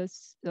 This is the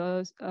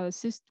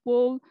cyst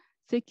wall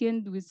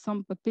thickened with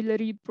some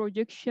papillary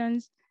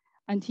projections.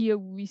 And here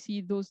we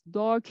see those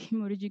dark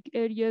hemorrhagic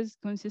areas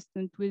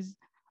consistent with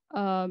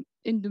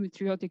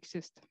endometriotic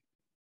cyst.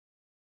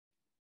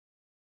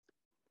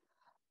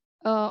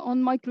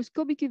 On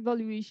microscopic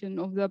evaluation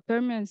of the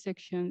permanent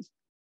sections,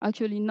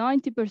 actually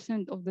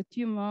 90% of the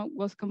tumor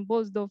was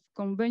composed of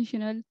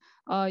conventional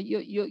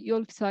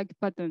yolk sac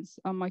patterns,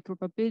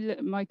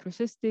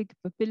 microcystic,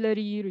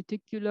 papillary,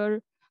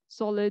 reticular,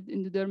 solid,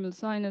 endodermal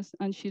sinus,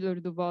 and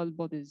Schiller-Duval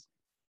bodies.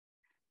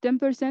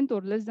 10%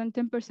 or less than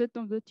 10%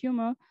 of the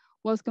tumor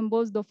was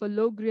composed of a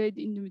low-grade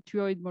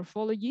endometrioid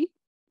morphology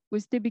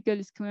with typical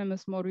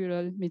squamous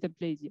morural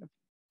metaplasia.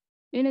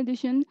 In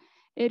addition,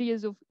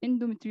 areas of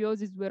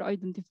endometriosis were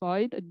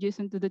identified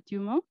adjacent to the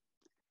tumor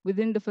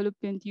within the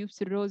fallopian tube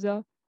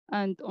serosa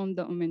and on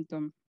the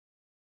omentum.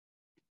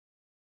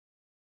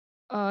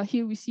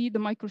 Here we see the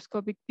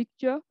microscopic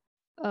picture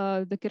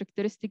the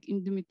characteristic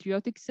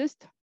endometriotic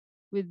cyst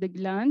with the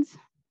glands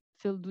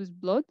filled with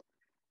blood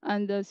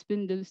and the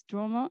spindle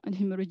stroma and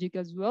hemorrhagic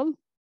as well.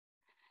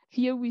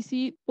 Here we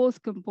see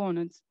both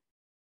components.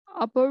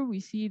 Upper, we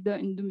see the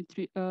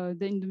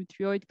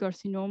endometrioid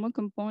carcinoma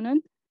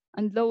component,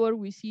 and lower,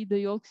 we see the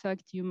yolk sac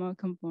tumor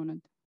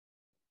component.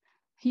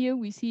 Here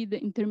we see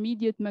the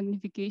intermediate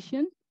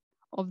magnification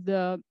of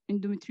the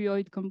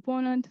endometrioid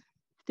component,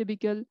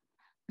 typical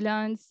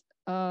glands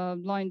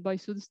lined by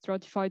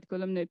pseudostratified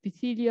columnar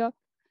epithelia,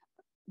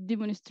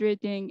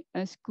 demonstrating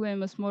a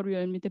squamous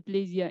morule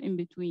metaplasia in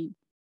between.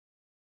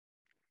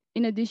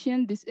 In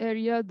addition, this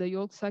area, the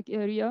yolk sac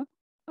area,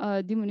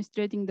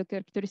 demonstrating the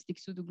characteristic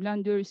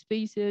pseudoglandular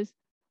spaces,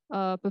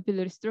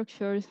 papillary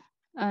structures,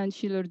 and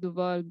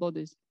Schiller-Duval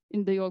bodies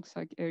in the yolk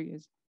sac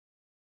areas.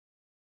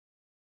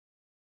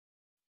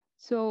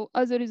 So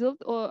as a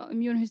result,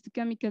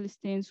 immunohistochemical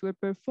stains were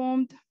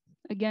performed.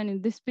 Again,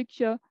 in this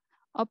picture,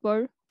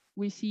 upper,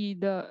 we see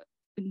the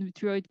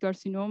endometrioid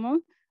carcinoma,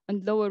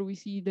 and lower, we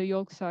see the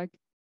yolk sac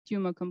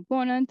tumor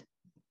component.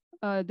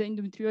 The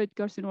endometrioid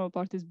carcinoma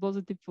part is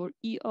positive for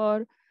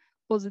ER,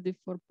 positive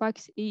for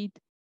PAX8,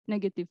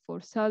 negative for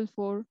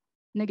SAL4,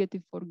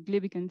 negative for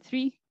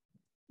Glypican-3,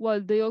 while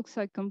the yolk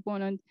sac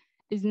component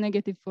is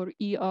negative for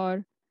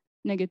ER,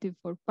 negative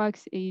for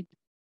PAX8,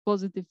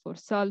 positive for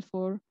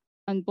SAL4,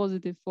 and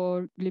positive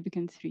for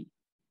Glypican-3.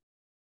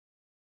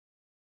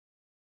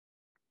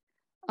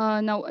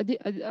 Now,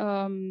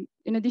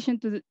 in addition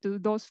to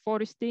those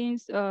 4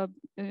 stains,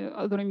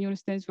 other immune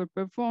stains were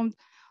performed.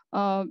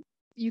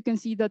 You can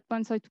see that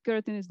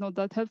pancytokeratin is not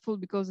that helpful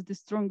because it is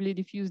strongly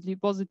diffusely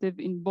positive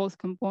in both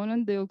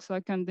components, the yolk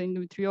sac and the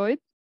endometrioid.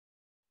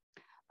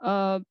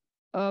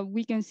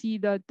 We can see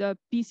that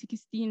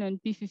P16 and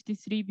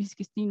P53,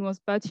 P16 was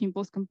patchy in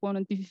both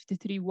component,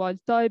 P53 wild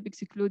type,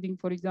 excluding,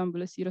 for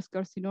example, a serous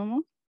carcinoma.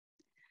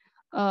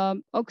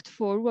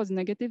 OCT4 was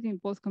negative in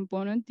both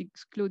components,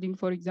 excluding,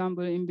 for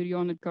example,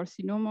 embryonal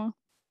carcinoma.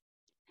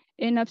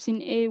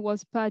 Napsin A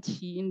was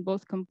patchy in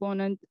both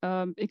components,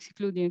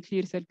 excluding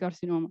clear cell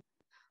carcinoma.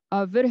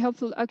 Very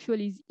helpful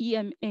actually is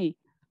EMA,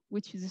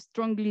 which is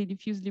strongly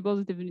diffusely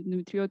positive in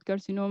endometrioid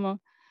carcinoma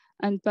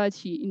and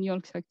patchy in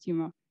yolk sac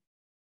tumor.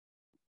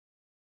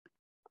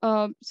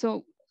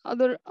 So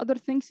other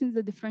things in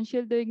the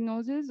differential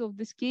diagnosis of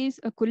this case,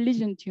 a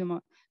collision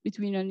tumor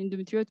between an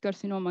endometrioid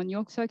carcinoma and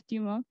yolk sac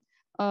tumor.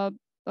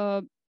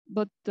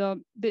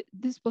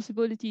 This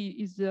possibility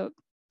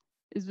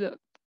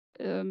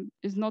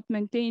is not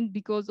maintained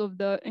because of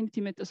the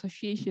intimate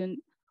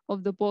association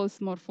of the both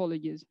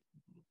morphologies.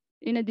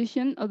 In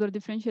addition, other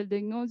differential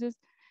diagnosis,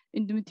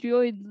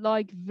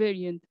 endometrioid-like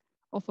variant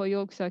of a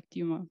yolk sac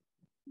tumor.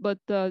 But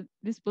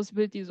this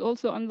possibility is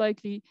also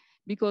unlikely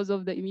because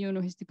of the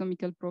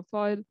immunohistochemical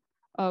profile.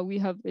 We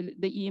have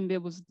the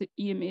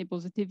EMA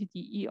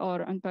positivity,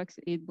 ER, and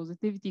PAX8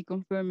 positivity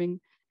confirming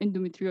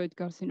endometrioid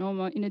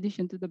carcinoma, in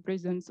addition to the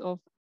presence of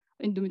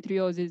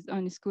endometriosis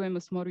and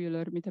squamous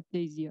morular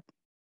metaplasia.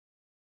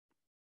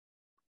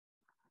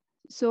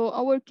 So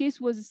our case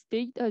was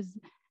staged as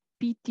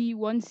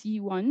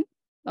PT1C1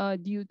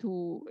 due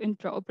to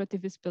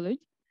intraoperative spillage.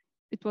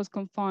 It was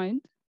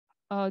confined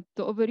to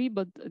ovary,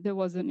 but there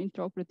was an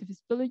intraoperative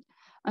spillage.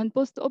 And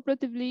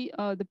post-operatively,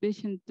 the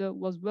patient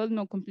was well,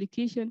 no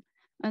complication,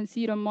 and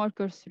serum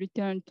markers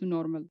returned to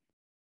normal.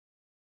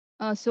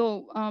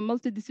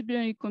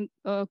 Multidisciplinary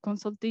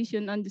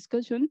consultation and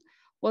discussion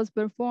was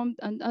performed,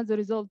 and as a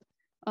result,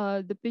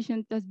 the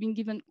patient has been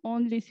given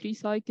only 3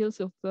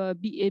 cycles of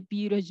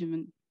BAP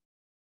regimen.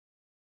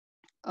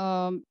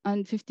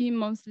 And 15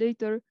 months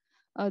later,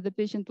 the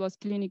patient was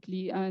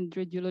clinically and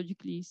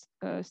radiologically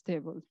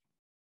stable.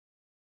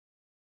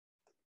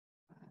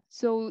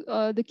 So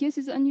the case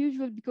is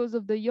unusual because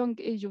of the young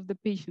age of the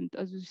patient.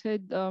 As we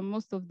said,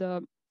 most of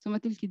the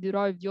somatically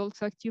derived yolk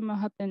sac tumor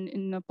happen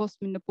in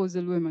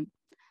postmenopausal women.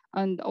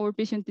 And our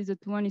patient is a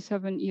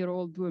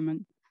 27-year-old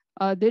woman.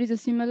 There is a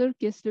similar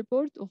case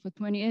report of a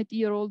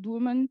 28-year-old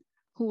woman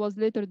who was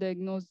later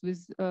diagnosed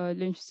with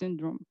Lynch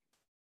syndrome.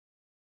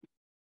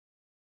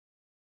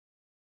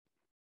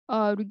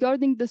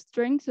 Regarding the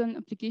strengths and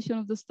application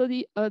of the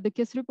study, the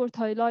case report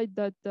highlight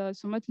that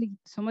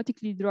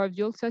somatically derived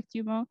yolk sac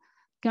tumor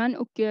can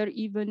occur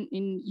even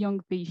in young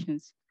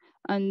patients.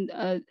 And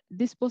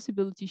this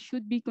possibility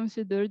should be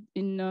considered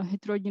in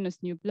heterogeneous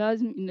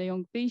neoplasm in a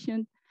young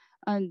patient,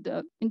 and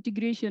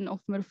integration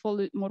of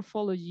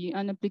morphology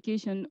and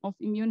application of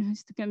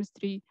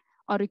immunohistochemistry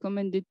are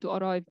recommended to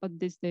arrive at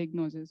this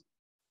diagnosis.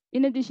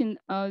 In addition,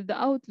 the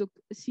outlook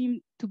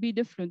seemed to be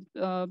different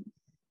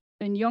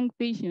in young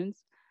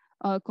patients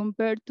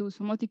compared to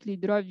somatically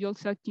derived yolk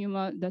sac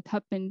tumor that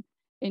happen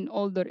in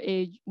older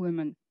age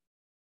women,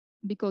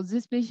 because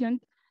this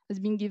patient has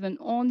been given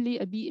only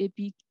a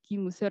BAP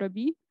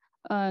chemotherapy,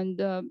 and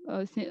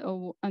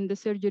the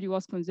surgery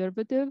was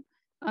conservative,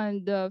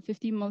 and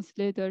 15 months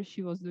later,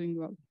 she was doing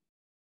well.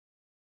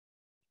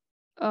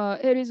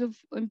 Areas of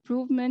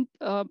improvement,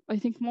 I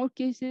think more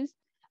cases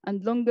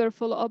and longer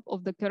follow-up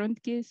of the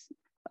current case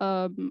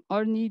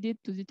are needed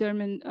to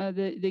determine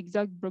the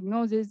exact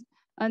prognosis,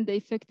 and the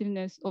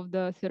effectiveness of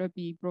the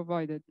therapy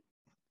provided.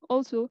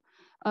 Also,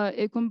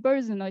 a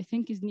comparison, I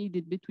think, is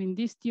needed between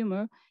this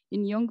tumor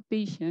in young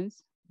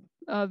patients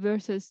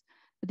versus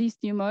this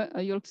tumor,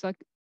 Yolk sac,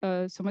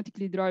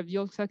 somatically derived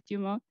Yolk sac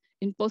tumor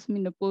in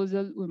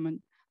postmenopausal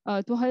women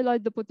to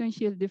highlight the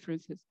potential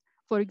differences.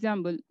 For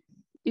example,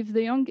 if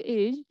the young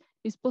age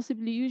is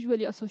possibly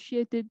usually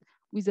associated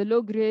with a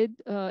low-grade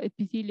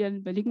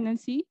epithelial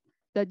malignancy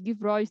that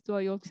give rise to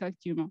a Yolk sac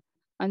tumor,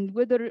 and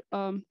whether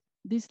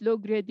this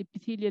low-grade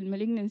epithelial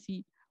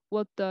malignancy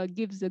what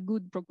gives a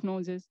good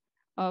prognosis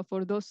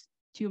for those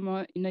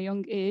tumor in a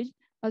young age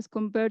as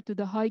compared to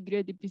the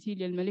high-grade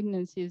epithelial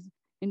malignancies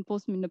in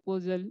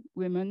postmenopausal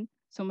women,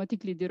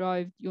 somatically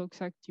derived Yolk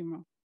sac tumor.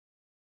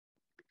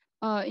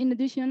 In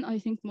addition, I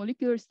think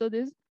molecular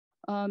studies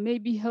may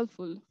be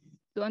helpful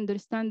to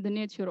understand the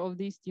nature of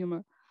these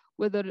tumor,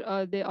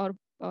 whether they are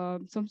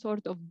some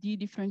sort of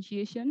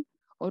dedifferentiation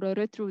or a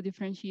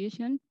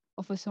retro-differentiation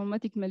of a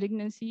somatic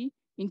malignancy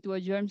into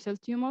a germ cell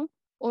tumor,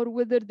 or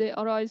whether they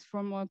arise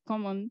from a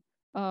common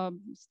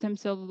stem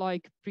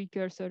cell-like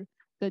precursor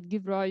that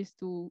give rise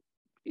to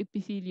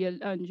epithelial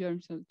and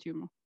germ cell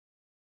tumor.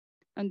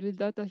 And with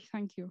that, I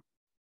thank you.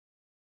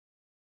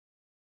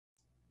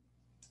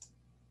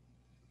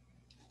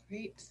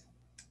 Great.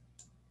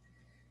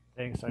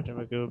 Thanks, Dr.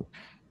 Mahgoub.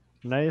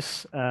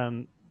 Nice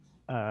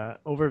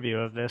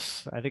overview of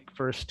this, I think,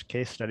 first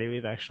case study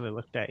we've actually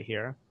looked at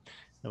here.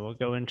 And we'll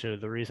go into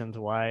the reasons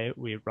why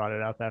we brought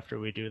it up after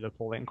we do the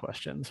polling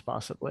questions,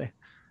 possibly.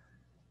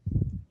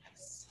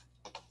 Yes.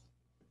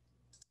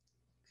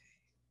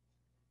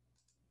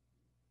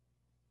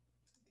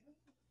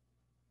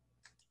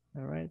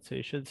 All right, so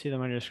you should see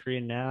them on your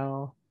screen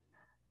now,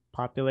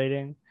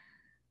 populating.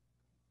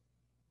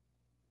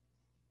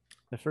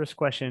 The first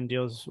question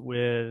deals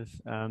with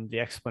the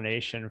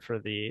explanation for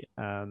the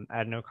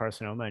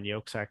adenocarcinoma and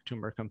yolk sac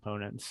tumor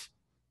components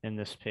in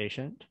this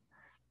patient.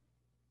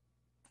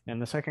 And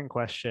the second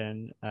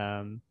question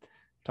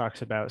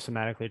talks about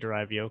somatically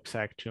derived yolk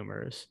sac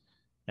tumors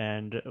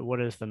and what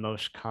is the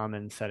most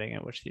common setting in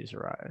which these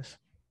arise.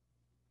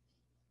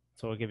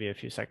 So we'll give you a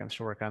few seconds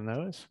to work on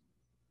those.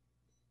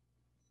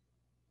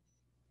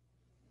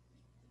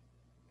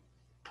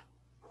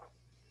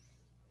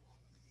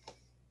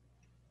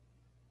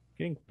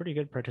 Getting pretty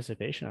good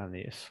participation on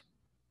these.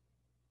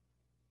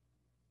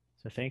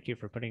 So thank you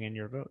for putting in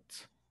your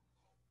votes.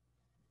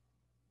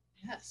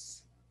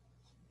 Yes.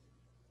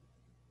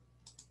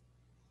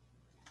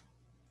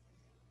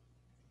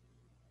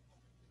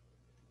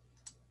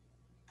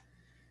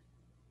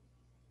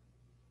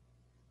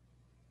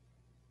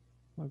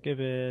 I'll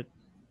give it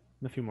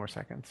a few more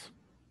seconds.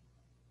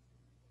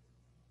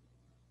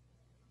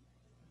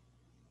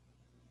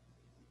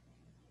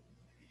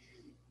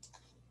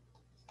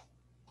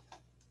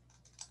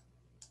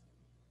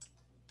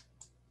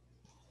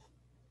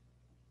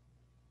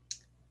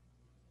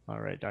 All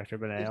right, Dr.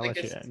 Benet, I'll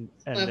let you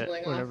end it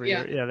whenever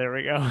you're, yeah, there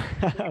we go.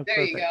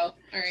 There you go.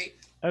 All right.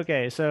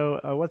 Okay, so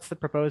what's the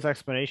proposed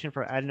explanation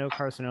for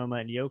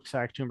adenocarcinoma and yolk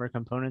sac tumor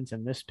components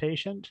in this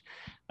patient?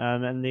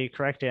 And the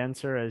correct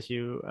answer, as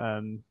you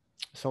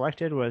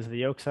selected, was the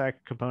yolk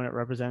sac component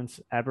represents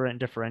aberrant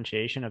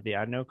differentiation of the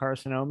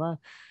adenocarcinoma.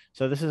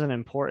 So this is an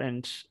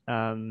important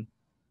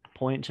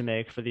point to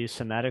make for these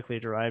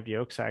somatically derived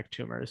yolk sac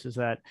tumors, is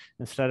that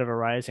instead of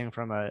arising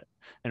from an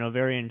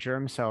ovarian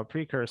germ cell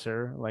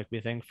precursor, like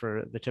we think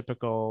for the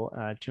typical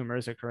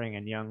tumors occurring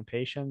in young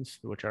patients,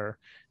 which are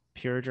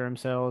pure germ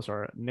cells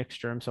or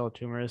mixed germ cell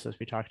tumors, as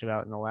we talked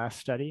about in the last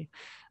study,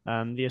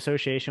 the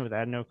association with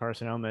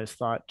adenocarcinoma is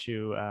thought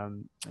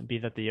to be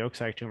that the yolk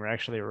sac tumor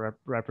actually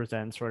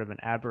represents sort of an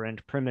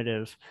aberrant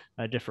primitive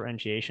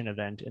differentiation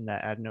event in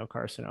that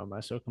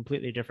adenocarcinoma. So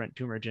completely different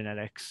tumor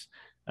genetics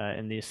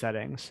in these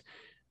settings.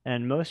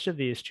 And most of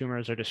these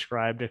tumors are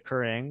described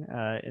occurring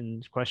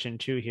in question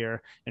 2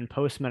 here in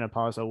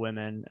postmenopausal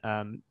women,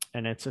 and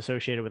it's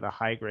associated with a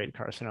high-grade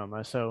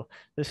carcinoma. So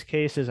this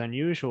case is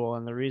unusual,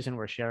 and the reason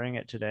we're sharing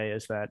it today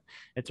is that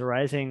it's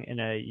arising in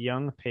a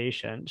young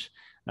patient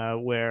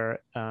where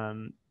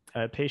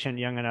a patient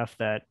young enough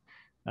that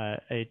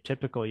a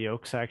typical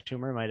yolk sac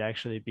tumor might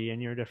actually be in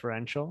your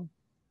differential.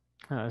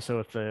 So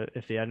if the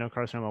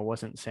adenocarcinoma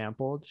wasn't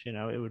sampled,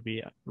 it would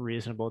be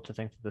reasonable to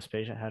think that this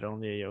patient had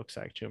only a yolk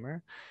sac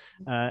tumor.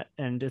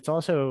 And it's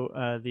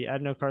also the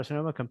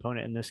adenocarcinoma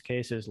component in this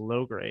case is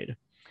low grade.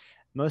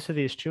 Most of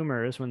these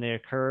tumors, when they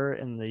occur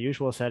in the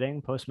usual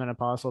setting,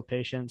 postmenopausal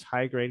patients,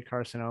 high-grade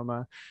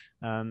carcinoma,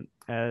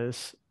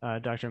 as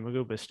Dr.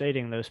 Mahgoub was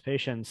stating, those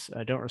patients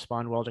don't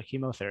respond well to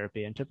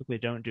chemotherapy and typically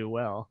don't do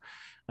well.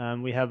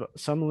 We have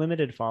some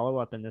limited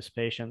follow-up in this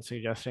patient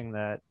suggesting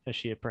that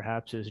she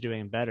perhaps is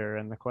doing better.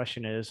 And the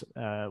question is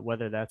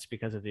whether that's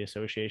because of the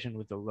association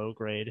with the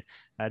low-grade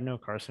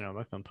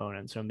adenocarcinoma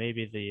component. So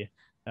maybe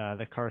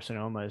the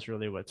carcinoma is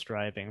really what's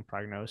driving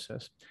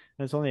prognosis.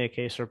 And it's only a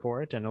case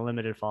report and a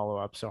limited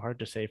follow-up, so hard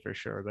to say for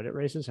sure, but it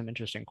raises some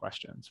interesting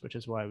questions, which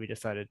is why we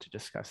decided to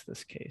discuss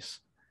this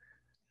case.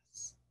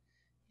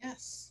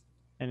 Yes.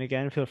 And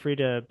again, feel free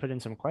to put in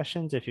some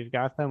questions if you've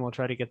got them. We'll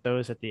try to get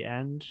those at the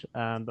end.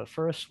 But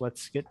first,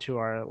 let's get to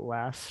our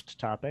last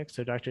topic.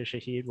 So Dr.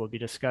 Shahid will be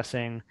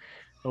discussing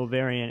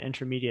ovarian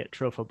intermediate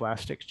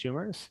trophoblastic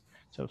tumors.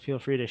 So feel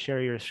free to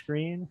share your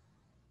screen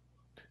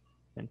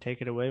and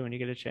take it away when you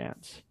get a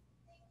chance.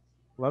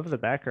 Love the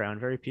background,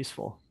 very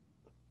peaceful.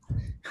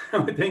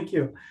 Thank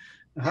you.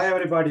 Hi,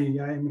 everybody.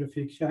 I am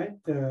Rafiq Shahid,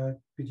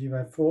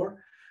 PGY4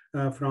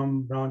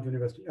 from Brown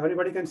University.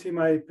 Everybody can see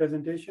my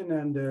presentation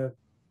and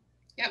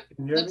yep,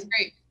 looks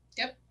great.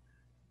 Yep.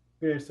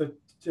 Great. So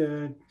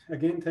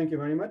again, thank you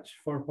very much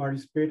for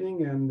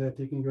participating and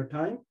taking your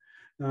time.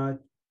 1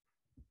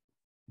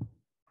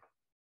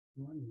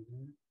 minute.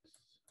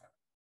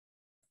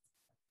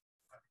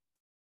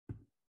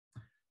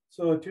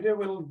 So today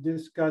we'll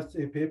discuss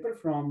a paper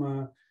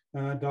from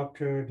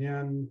Dr.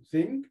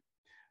 Xing.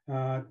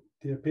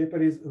 The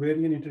paper is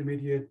Ovarian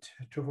Intermediate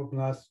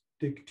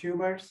Trophoblastic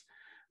Tumors.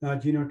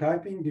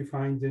 Genotyping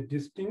defines a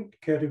distinct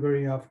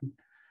category of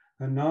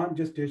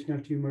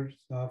non-gestational tumors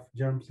of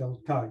germ cell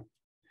type.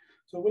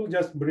 So we'll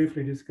just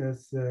briefly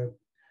discuss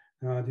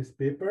this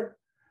paper.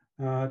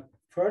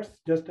 First,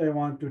 I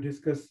want to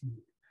discuss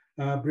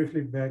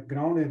briefly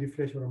background and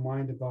refresh our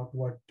mind about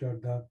what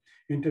the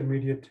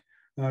intermediate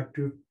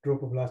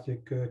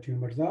trophoblastic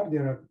tumors are.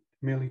 There are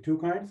mainly two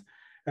kinds: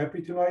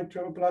 epithelioid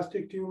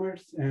trophoblastic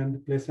tumors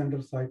and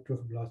placental site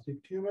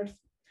trophoblastic tumors.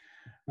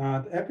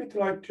 The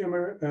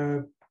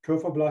epithelioid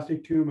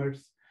trophoblastic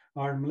tumors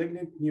are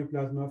malignant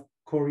neoplasm of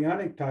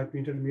chorionic type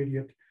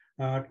intermediate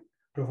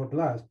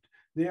trophoblast.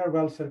 They are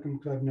well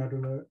circumscribed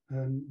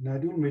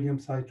nodule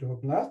medium-sized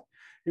trophoblast.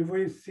 If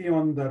we see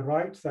on the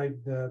right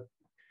side the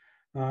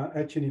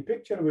H&E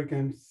picture, we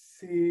can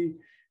see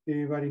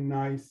a very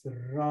nice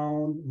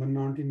round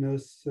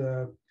monotonous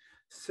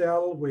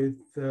cell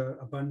with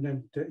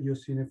abundant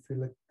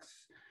eosinophilic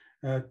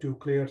to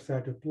clear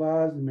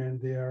cytoplasm, and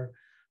they are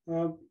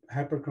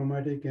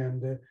hyperchromatic,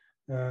 and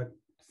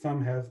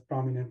some has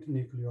prominent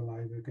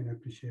nucleoli. We can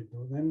appreciate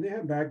those. And they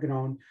have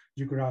background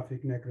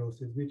geographic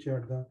necrosis, which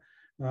are the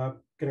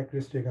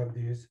characteristic of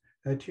these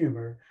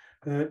tumor.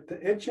 The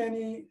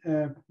H&E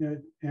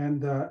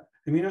and the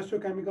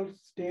immunohistochemical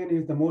stain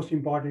is the most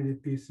important in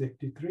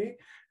P63,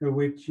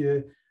 which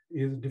is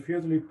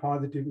diffusely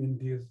positive in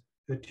these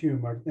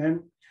tumors.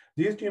 And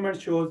these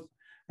tumors shows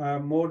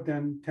more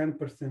than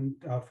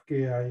 10% of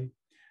Ki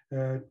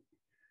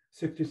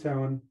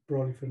 67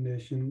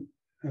 proliferation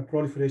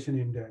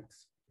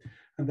index.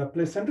 And the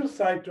placental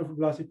site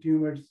trophoblastic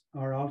tumors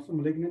are also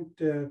malignant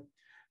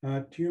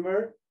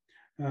tumor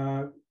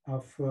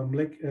of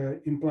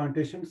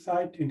implantation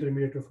site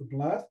intermediate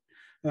trophoblast.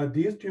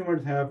 These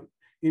tumors have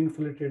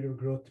infiltrative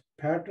growth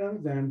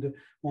patterns, and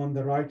on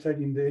the right side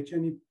in the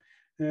H&E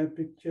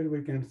picture,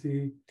 we can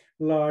see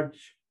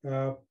large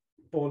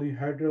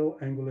polyhedral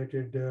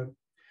angulated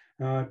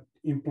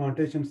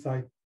implantation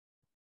site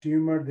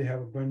tumor. They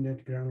have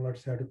abundant granular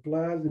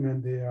cytoplasm,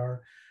 and they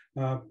are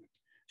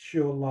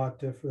show a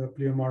lot of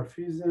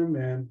pleomorphism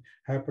and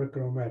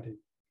hyperchromatic.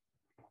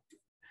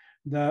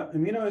 The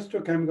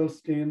immunohistochemical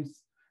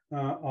stains,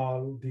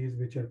 all these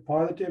which are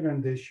positive,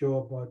 and they show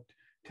about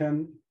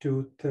 10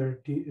 to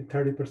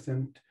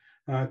 30%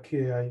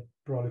 Ki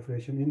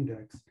proliferation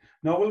index.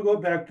 Now we'll go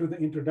back to the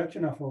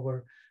introduction of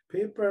our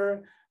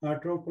paper.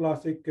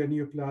 Trophoblastic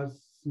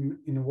neoplasm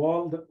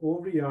involved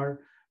ovary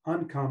are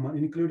uncommon,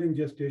 including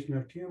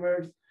gestational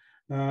tumors.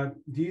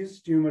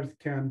 These tumors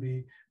can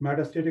be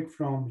metastatic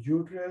from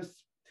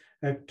uterus,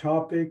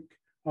 ectopic,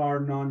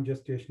 or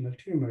non-gestational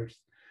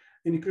tumors,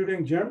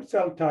 including germ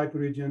cell type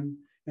region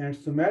and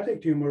somatic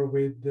tumor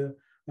with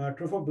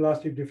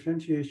trophoblastic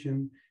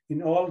differentiation.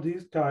 In all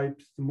these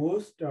types,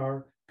 most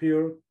are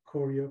pure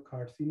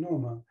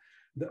choriocarcinoma.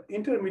 The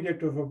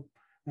intermediate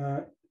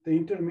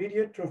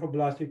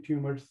trophoblastic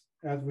tumors,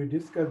 as we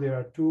discussed, there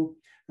are two,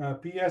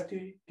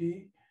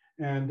 PSTT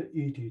and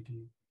ETT.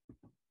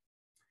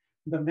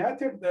 The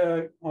method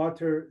the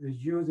author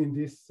used in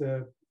this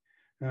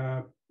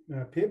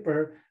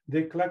paper,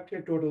 they collected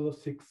a total of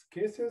 6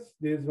 cases.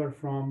 These were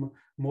from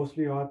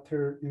mostly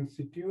Author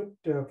Institute,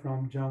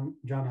 from John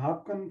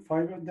Hopkins,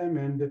 5 of them,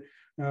 and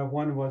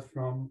 1 was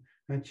from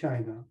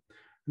China.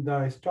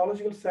 The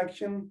histological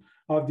section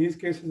of these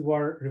cases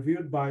were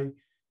reviewed by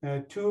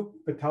 2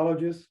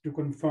 pathologists to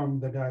confirm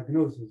the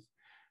diagnosis.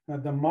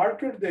 The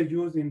marker they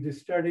used in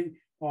this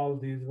study, all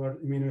these were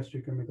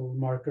immunohistochemical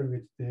marker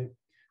which they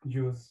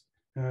use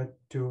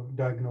to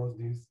diagnose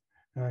these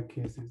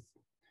cases.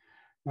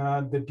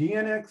 The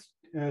DNA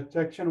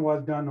extraction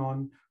was done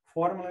on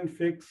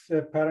formalin-fixed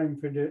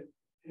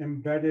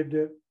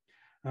para-embedded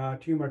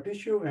tumor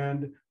tissue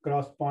and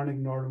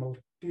corresponding normal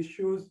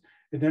tissues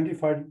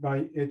identified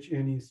by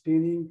H&E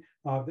staining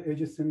of the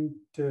adjacent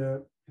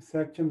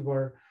sections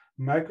were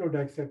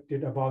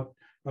microdissected about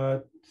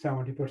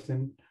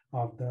 70%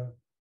 of the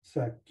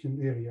section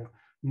area.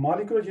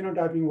 Molecular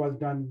genotyping was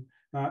done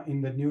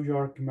in the New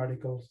York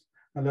Medical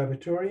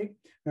Laboratory.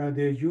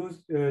 They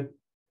used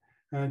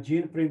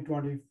gene print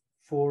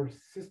 24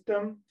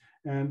 system,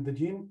 and the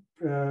gene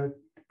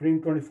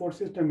print 24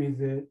 system is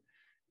a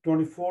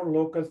 24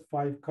 locus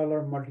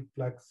 5-color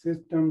multiplex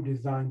system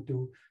designed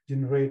to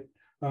generate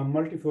a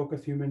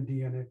multifocus human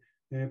DNA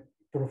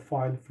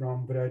profile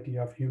from variety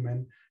of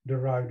human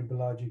derived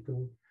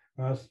biological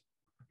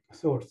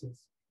sources.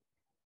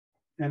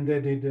 And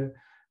they did,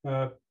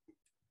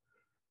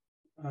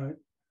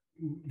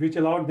 which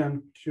allowed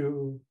them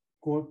to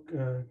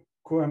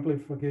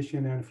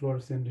co-amplification and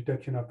fluorescent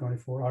detection of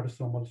 24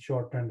 autosomal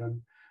short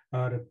tandem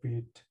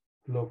repeat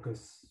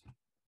locus.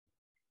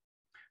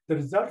 The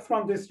results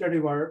from this study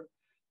were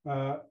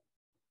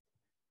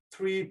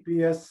 3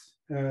 PS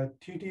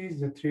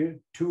TTs,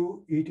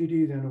 2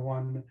 ETTs, and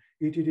 1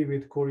 ETT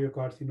with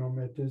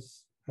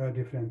choriocarcinomatous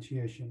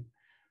differentiation.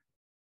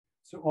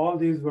 So all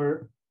these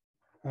were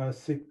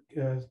six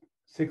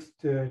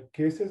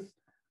cases,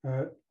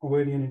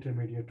 ovarian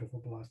intermediate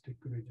trophoblastic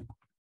region.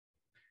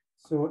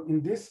 So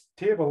in this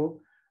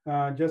table,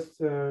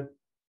 just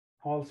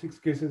all 6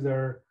 cases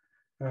are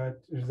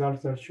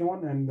results are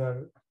shown, and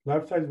the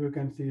left side we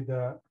can see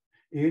the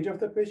age of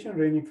the patient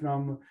ranging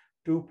from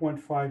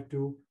 2.5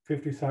 to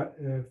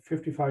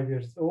 55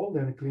 years old,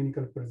 and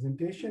clinical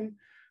presentation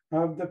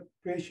of the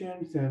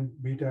patients, and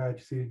beta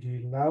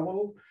HCG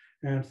level,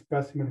 and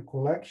specimen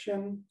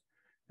collection.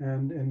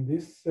 And in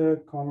this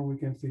column, we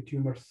can see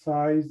tumor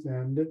size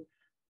and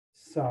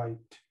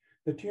site.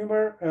 The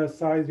tumor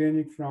size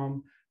ranging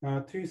from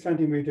 3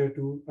 centimeter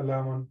to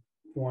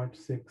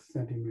 11.6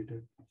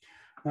 centimeter.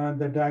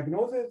 The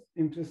diagnosis,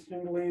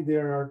 interestingly,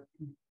 there are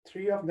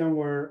 3 of them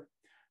were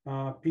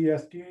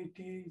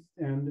PSTTs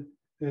and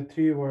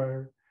 3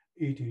 were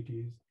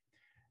ETTs.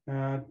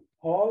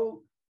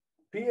 All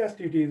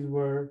PSTTs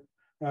were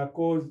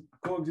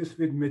coexist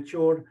with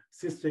mature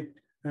cystic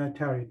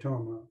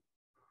teratoma.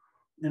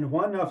 And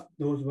one of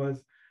those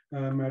was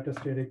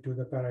metastatic to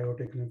the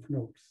paraortic lymph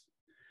nodes.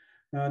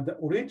 The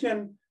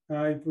origin,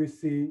 if we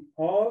see,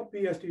 all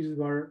PSTs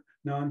were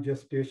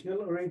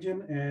non-gestational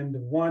origin, and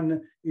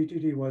 1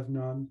 ETT was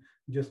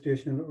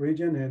non-gestational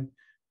origin, and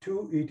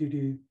 2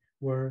 ETT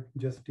were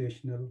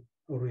gestational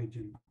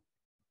origin.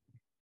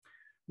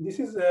 This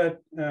is a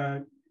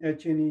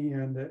H&E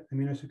and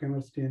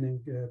immunohistochemical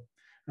staining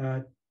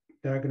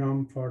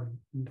diagram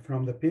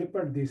from the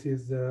paper. This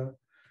is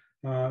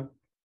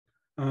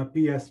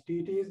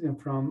PSTTs, and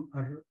from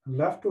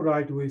left to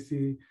right, we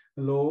see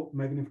low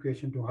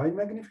magnification to high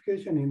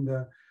magnification. In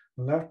the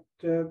left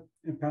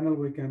panel,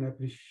 we can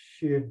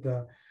appreciate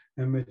the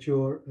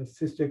mature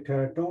cystic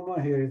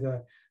teratoma. Here is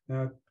a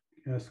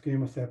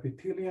squamous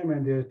epithelium,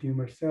 and there are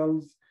tumor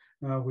cells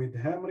with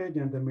hemorrhage.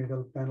 And the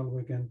middle panel,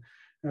 we can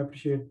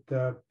appreciate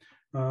the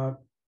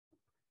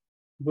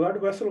blood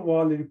vessel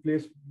wall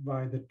replaced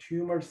by the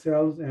tumor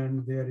cells,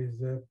 and there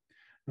is a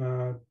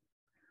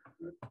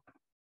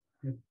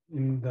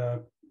in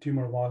the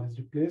tumor wall is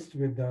replaced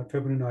with the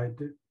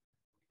fibrinoid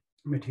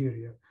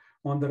material.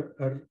 On the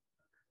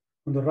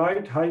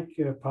right high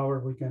power,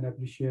 we can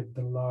appreciate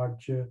the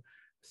large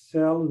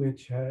cell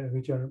which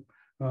are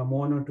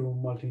mono to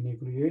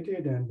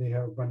multinucleated, and they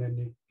have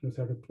abundant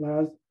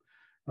nucleocytoplasm.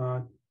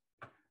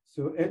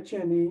 So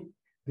H&E,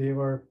 they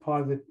were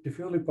positive,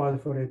 diffusely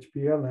positive for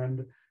HPL,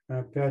 and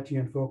patchy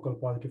and focal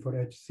positive for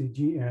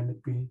HCG and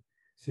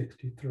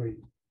P63.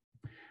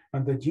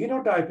 And the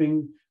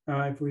genotyping,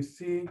 if we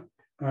see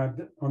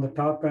on the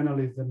top panel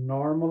is the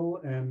normal,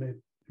 and the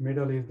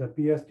middle is the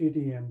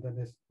PSTT, and then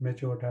this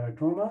mature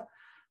teratoma.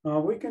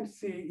 We can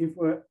see, if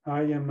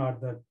I am not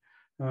the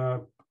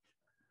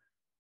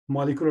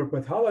molecular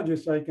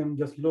pathologist, I can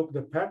just look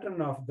the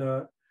pattern of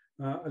the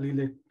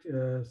allelic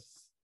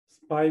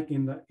spike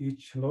in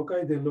each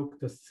loci. They look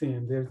the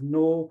same. There's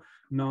no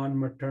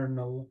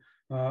non-maternal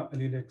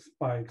allelic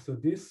spike. So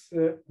this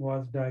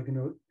was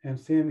diagnosed, and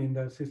same in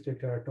the cystic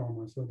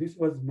teratoma. So this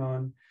was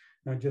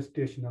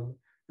non-gestational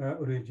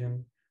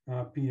origin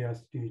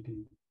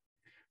PSTT.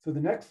 So the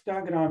next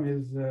diagram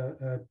is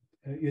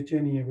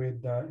H&E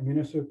with the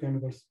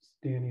immunohistochemical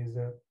stain is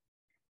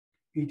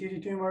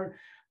ETT tumor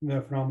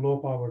from low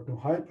power to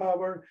high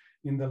power.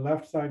 In the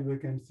left side, we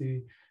can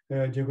see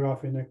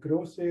geographic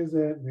necrosis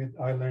with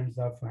islands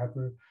of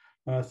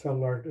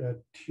hypercellular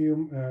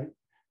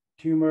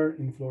tumor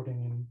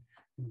infloating in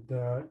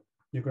the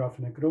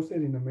geographic necrosis.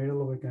 In the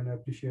middle, we can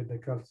appreciate the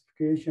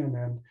calcification,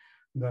 and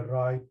the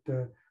right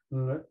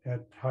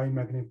at high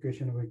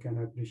magnification, we can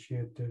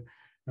appreciate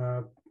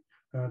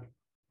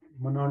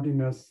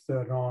monotonous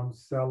round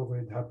cell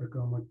with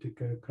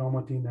hyperchromatic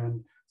chromatin,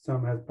 and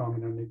some has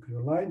prominent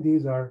nucleoli.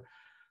 These are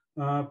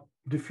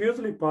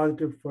diffusely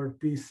positive for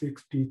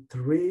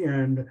P63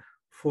 and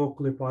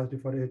focally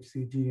positive for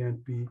HCG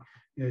and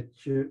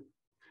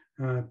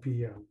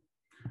PHPL.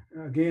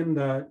 Again,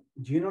 the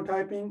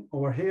genotyping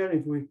over here,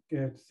 if we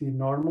can see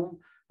normal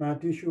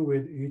tissue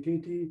with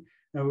ETT,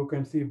 we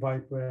can see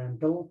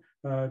biparental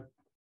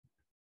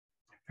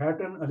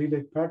pattern,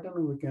 allelic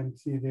pattern. We can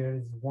see there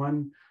is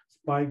 1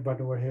 spike, but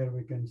over here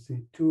we can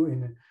see 2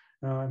 in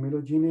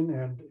amylogenin,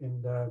 and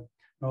in the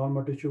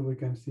normal tissue we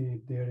can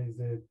see there is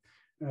a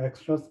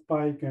extra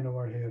spike, and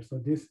over here. So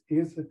this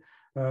is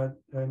a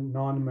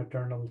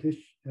non-maternal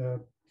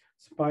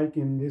spike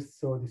in this.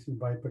 So this is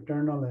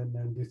bipaternal, and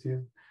then this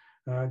is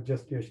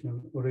gestational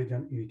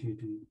origin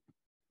ETT.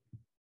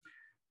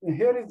 And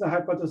here is the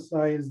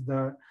hypothesized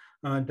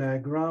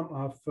diagram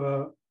of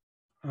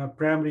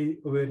primary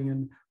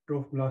ovarian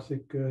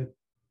trophoblastic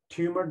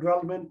tumor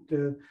development.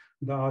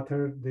 The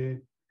author, they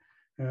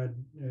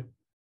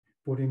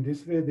put in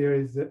this way: there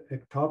is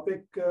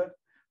ectopic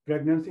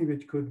pregnancy,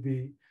 which could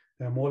be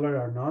molar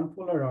or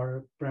non-polar,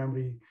 or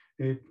primary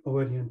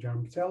ovarian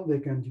germ cell. They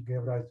can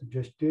give rise to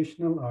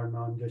gestational or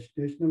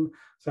non-gestational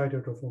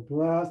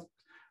cytotrophoblast,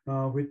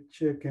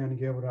 which can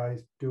give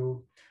rise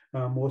to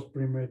most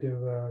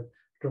primitive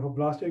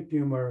trophoblastic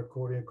tumor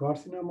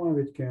choriocarcinoma,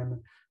 which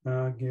can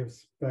give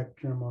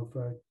spectrum of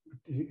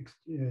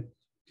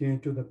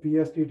change to the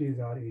PSTTs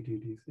or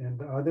ETTs. And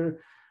the other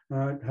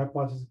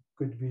hypothesis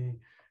could be,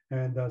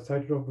 and the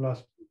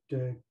cytotrophblast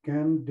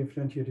can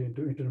differentiate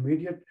into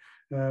intermediate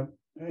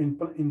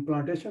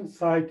implantation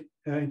site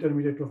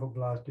intermediate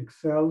trophoblastic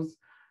cells,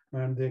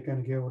 and they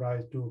can give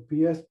rise to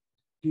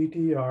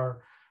PSTT,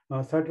 or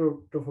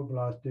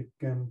cytotrophoblastic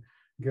can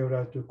give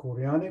rise to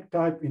chorionic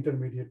type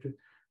intermediate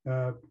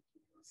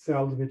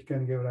cells, which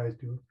can give rise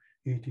to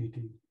ETT.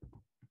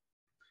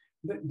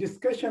 The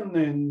discussion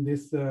in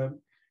this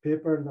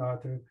paper, the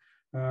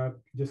author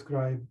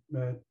described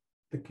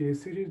the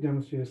case series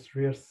demonstrates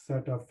rare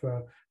set of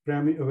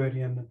primary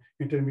ovarian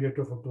intermediate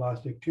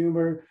trophoblastic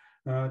tumor.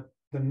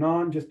 The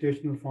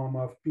non-gestational form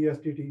of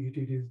PSTT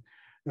ETTs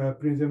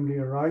presumably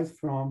arise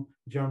from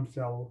germ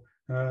cell,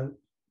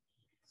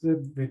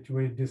 which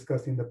we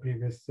discussed in the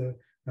previous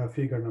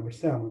figure number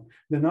 7.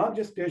 The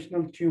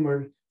non-gestational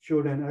tumor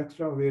showed an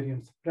extra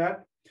ovarian spread.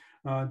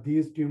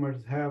 These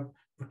tumors have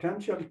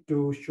potential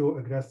to show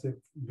aggressive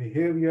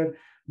behavior,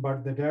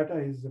 but the data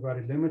is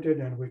very limited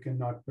and we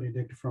cannot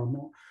predict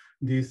from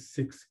these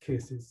 6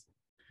 cases.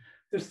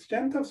 The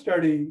strength of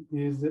study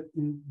is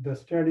in the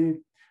study,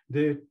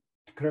 they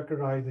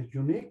characterize a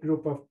unique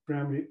group of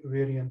primary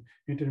ovarian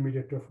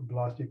intermediate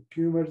trophoblastic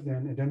tumors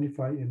and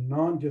identify a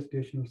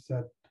non-gestational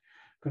set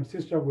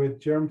consistent with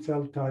germ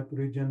cell type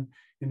region,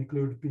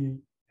 include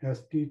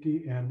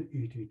PSTT and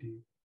ETT.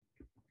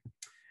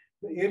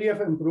 The area of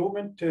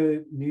improvement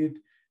need,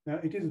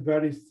 it is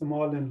very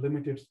small and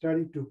limited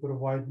study to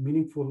provide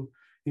meaningful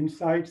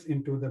insights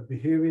into the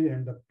behavior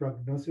and the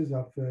prognosis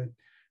of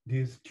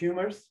these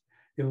tumors.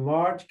 A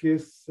large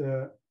case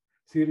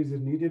series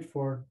is needed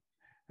for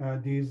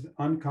these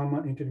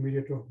uncommon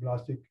intermediate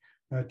trophoblastic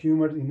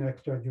tumors in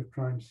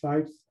extrauterine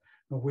sites.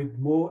 With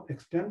more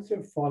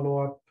extensive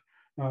follow-up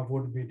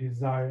would be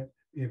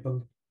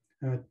desirable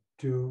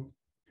to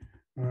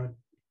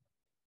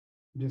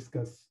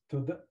discuss.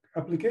 So the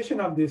application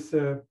of this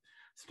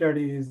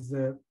study is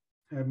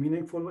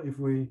meaningful. If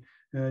we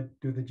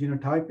do the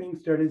genotyping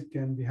studies,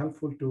 can be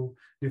helpful to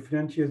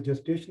differentiate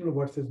gestational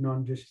versus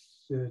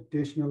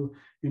non-gestational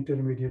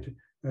intermediate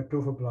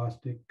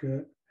trophoblastic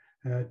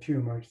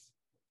tumors.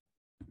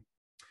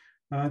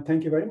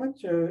 Thank you very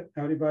much,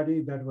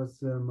 everybody. That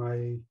was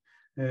my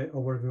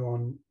overview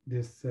on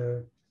this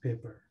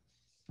paper.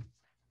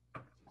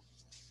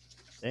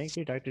 Thank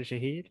you, Dr.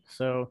 Shahid.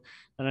 So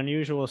an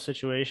unusual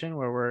situation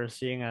where we're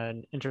seeing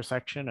an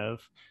intersection of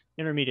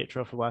intermediate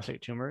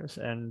trophoblastic tumors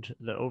and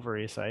the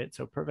ovary site.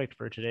 So perfect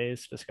for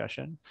today's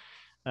discussion.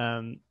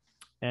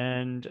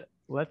 And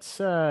let's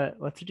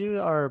do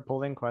our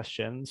polling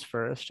questions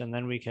first, and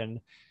then we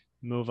can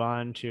move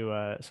on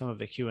to some of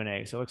the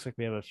Q&A. So it looks like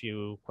we have a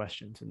few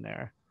questions in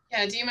there.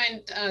 Yeah, do you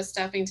mind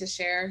stopping to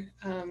share,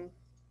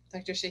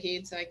 Dr.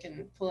 Shahid, so I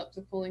can pull up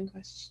the polling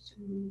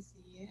questions?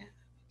 Yeah.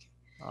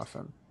 Okay.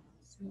 Awesome.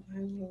 So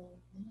I will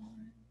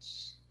launch.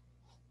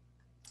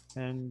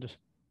 And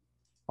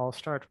I'll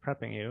start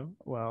prepping you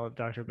while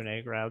Dr.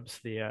 Benet grabs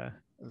the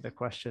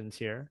questions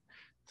here.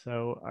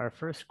 So our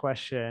first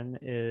question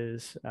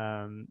is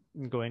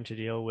going to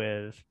deal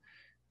with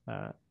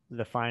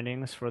the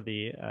findings for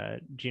the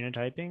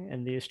genotyping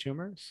in these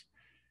tumors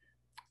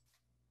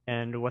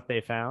and what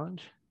they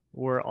found.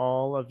 Were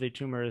all of the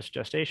tumors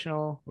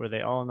gestational? Were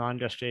they all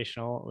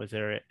non-gestational? Was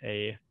there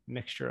a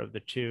mixture of the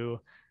two?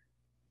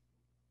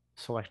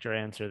 Select your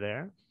answer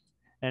there.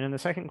 And in the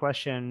second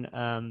question,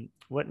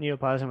 what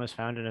neoplasm was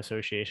found in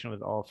association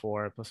with all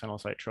 4 placental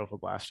site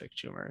trophoblastic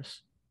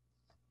tumors?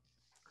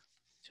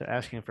 So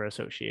asking for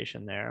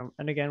association there.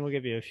 And again, we'll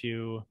give you a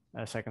few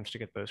seconds to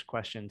get those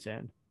questions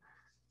in.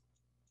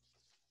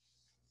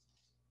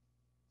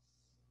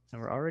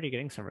 And we're already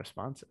getting some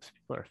responses.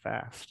 People are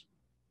fast.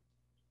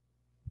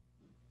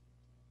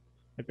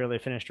 I barely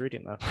finished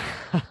reading though.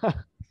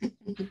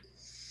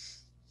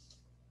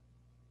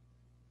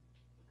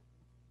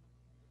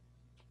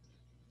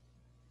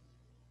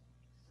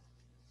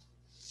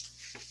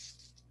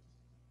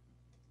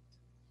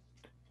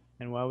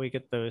 And while we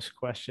get those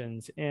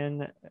questions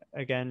in,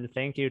 again,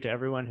 thank you to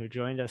everyone who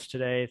joined us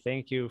today.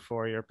 Thank you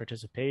for your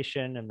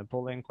participation in the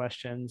polling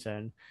questions,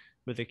 and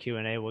with the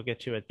Q&A we'll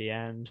get to at the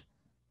end.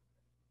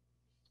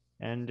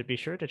 And be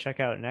sure to check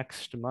out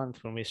next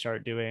month when we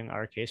start doing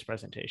our case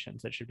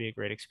presentations. That should be a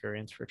great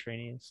experience for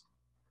trainees.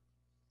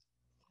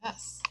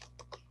 Yes.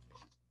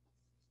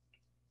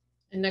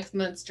 And next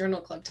month's journal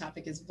club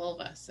topic is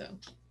vulva. So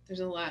there's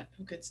a lot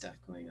of good stuff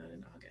going on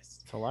in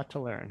August. It's a lot to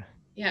learn.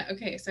 Yeah.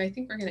 Okay. So I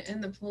think we're going to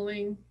end the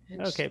polling.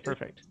 And okay,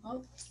 perfect.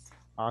 results.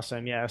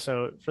 Awesome. Yeah.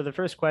 So for the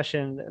first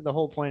question, the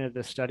whole point of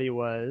this study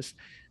was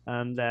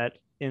that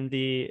in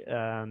the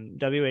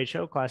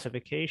WHO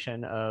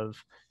classification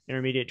of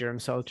intermediate germ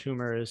cell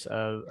tumors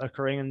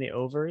occurring in the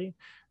ovary,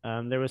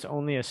 there was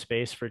only a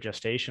space for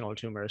gestational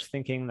tumors,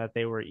 thinking that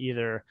they were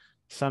either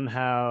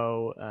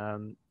somehow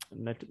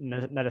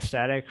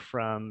metastatic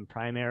from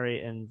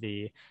primary in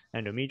the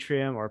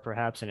endometrium, or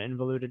perhaps an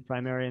involuted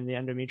primary in the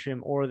endometrium,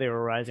 or they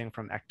were arising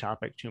from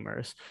ectopic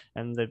tumors.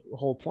 And the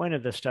whole point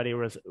of this study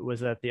was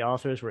that the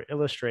authors were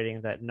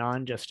illustrating that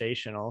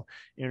non-gestational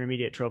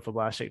intermediate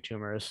trophoblastic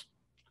tumors,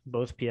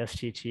 both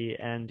PSTT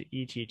and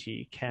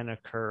ETT, can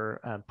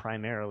occur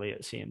primarily,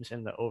 it seems,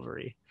 in the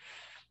ovary.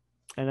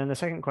 And then the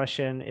second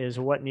question is,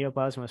 what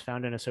neoplasm was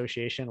found in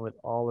association with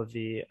all of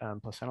the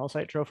placental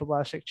site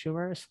trophoblastic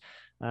tumors?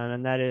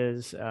 And that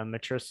is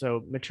mature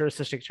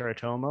cystic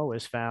teratoma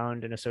was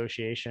found in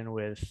association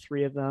with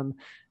 3 of them,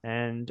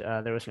 and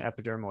there was an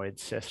epidermoid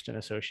cyst in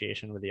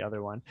association with the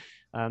other one.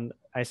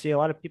 I see a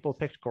lot of people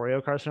picked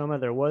choriocarcinoma.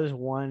 There was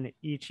one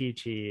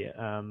ETT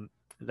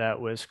that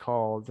was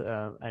called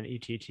an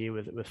ETT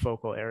with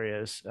focal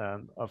areas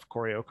of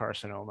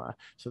choriocarcinoma.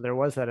 So there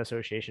was that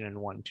association in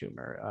one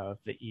tumor of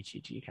the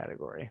ETT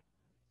category.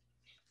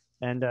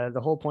 And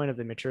the whole point of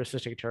the mature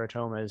cystic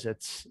teratoma is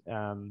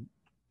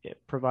it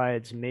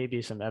provides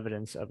maybe some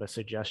evidence of a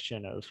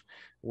suggestion of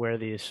where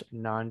these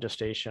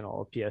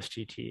non-gestational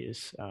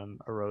PSTTs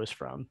arose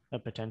from,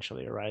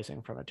 potentially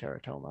arising from a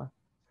teratoma.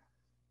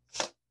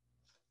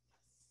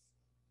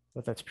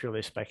 But that's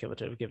purely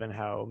speculative, given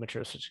how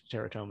mature cystic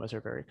teratomas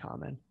are very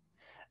common.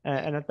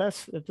 And at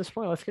this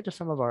point, let's get to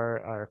some of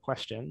our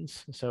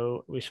questions.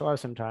 So we still have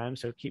some time,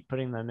 so keep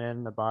putting them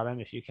in the bottom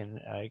if you can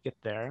get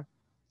there.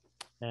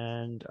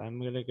 And I'm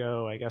going to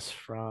go, I guess,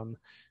 from,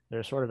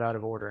 they're sort of out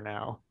of order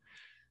now.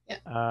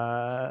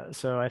 Yeah.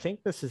 So I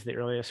think this is the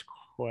earliest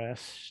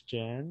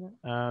question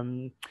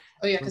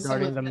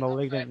regarding the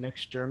malignant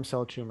mixed germ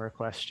cell tumor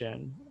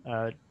question,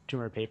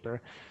 tumor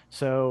paper.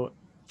 So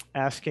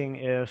asking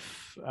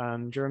if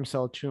germ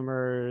cell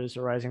tumors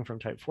arising from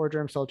type 4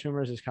 germ cell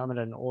tumors is common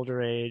at an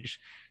older age.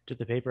 Did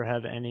the paper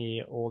have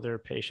any older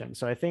patients?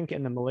 So I think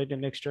in the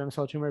malignant mixed germ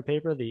cell tumor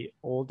paper, the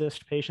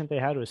oldest patient they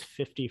had was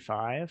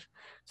 55.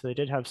 So they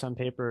did have some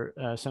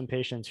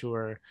patients who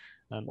were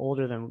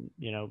older than,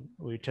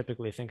 we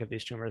typically think of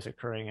these tumors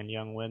occurring in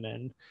young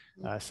women,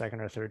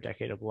 second or third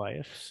decade of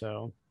life.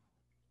 So.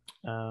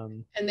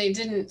 And they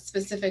didn't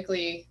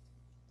specifically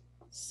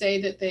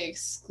say that they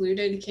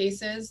excluded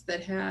cases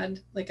that had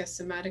like a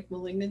somatic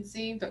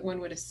malignancy, but one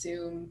would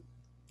assume,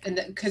 and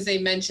that because they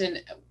mention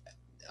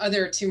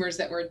other tumors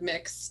that were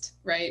mixed,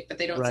 right? But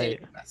they don't say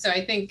anything about. So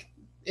I think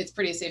it's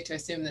pretty safe to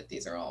assume that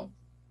these are all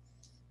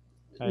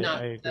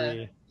not. I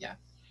agree. Yeah.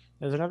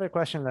 There's another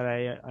question that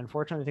I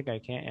unfortunately think I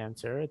can't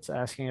answer. It's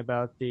asking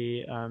about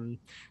the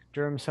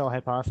germ cell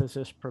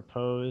hypothesis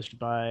proposed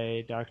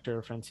by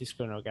Dr.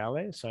 Francisco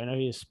Nogales. So I know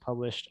he's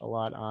published a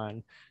lot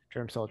on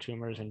germ cell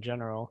tumors in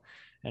general,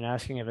 and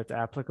asking if it's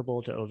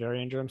applicable to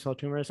ovarian germ cell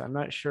tumors. I'm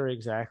not sure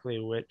exactly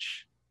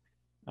which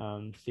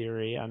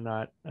theory. I'm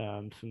not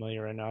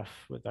familiar enough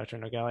with Dr.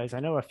 Nogales. I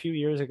know a few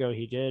years ago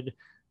he did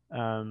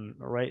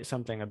write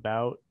something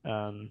about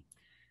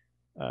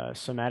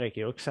somatic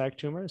yolk sac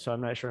tumors. So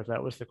I'm not sure if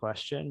that was the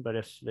question, but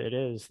if it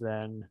is,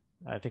 then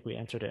I think we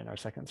answered it in our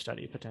second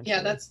study potentially.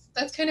 Yeah,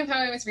 that's kind of how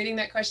I was reading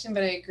that question,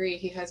 but I agree.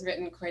 He has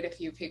written quite a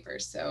few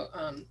papers, so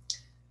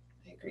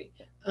I agree.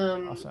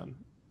 Awesome.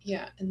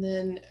 Yeah, and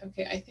then,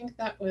 okay, I think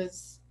that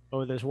was...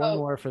 Oh, there's one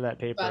more for that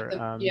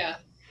paper.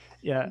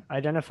 Yeah,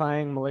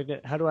 identifying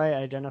malignant, how do I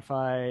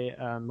identify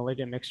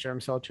malignant mixed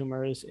germ cell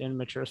tumors in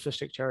mature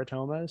cystic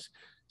teratomas?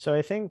 So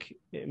I think...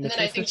 And then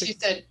I think she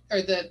said,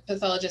 or the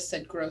pathologist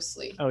said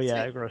grossly. Oh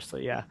yeah,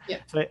 grossly, yeah.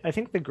 So I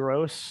think the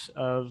gross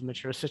of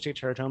mature cystic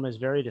teratoma is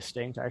very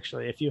distinct,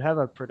 actually. If you have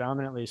a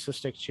predominantly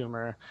cystic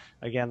tumor,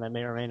 again, that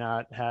may or may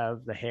not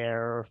have the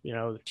hair,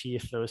 the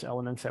teeth, those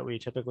elements that we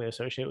typically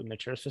associate with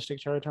mature cystic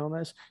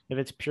teratomas, if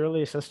it's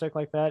purely cystic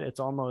like that, it's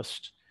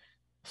almost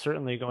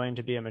certainly going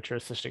to be a mature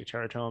cystic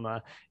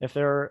teratoma. If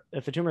the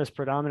tumor is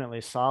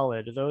predominantly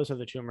solid, those are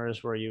the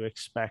tumors where you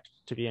expect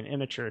to be an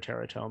immature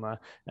teratoma,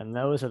 and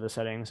those are the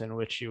settings in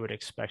which you would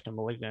expect a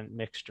malignant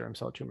mixed germ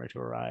cell tumor to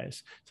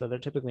arise. So they're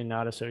typically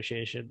not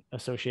associated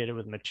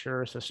with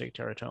mature cystic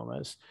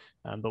teratomas,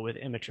 but with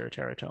immature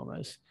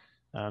teratomas.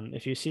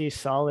 If you see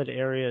solid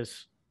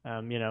areas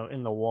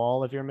in the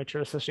wall of your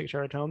mature cystic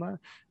teratoma,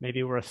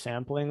 maybe worth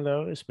sampling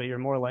those, but you're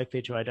more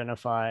likely to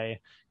identify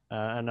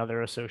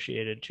another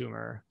associated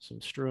tumor, some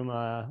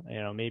struma,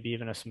 maybe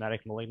even a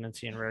somatic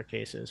malignancy in rare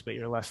cases, but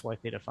you're less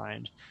likely to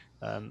find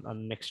a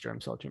mixed germ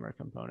cell tumor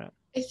component.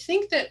 I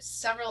think that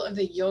several of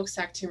the yolk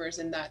sac tumors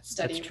in that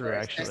study were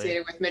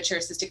associated with mature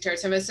cystic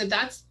teratoma. So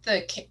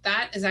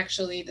that is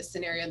actually the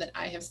scenario that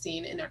I have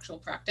seen in actual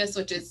practice,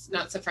 which is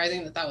not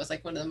surprising that was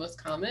like one of the most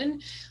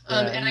common.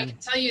 And I can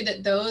tell you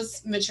that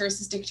those mature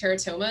cystic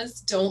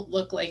teratomas don't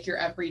look like your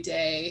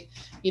everyday,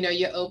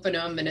 you open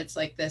them and it's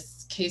like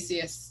this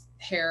caseous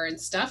hair and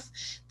stuff.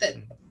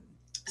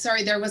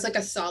 There was like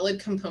a solid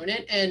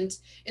component, and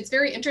it's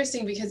very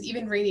interesting because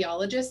even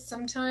radiologists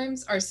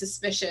sometimes are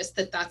suspicious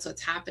that that's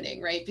what's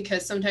happening, right?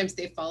 Because sometimes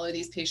they follow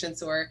these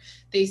patients or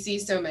they see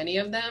so many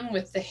of them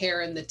with the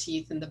hair and the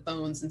teeth and the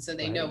bones, and so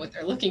they know what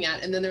they're looking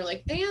at, and then they're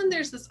like, and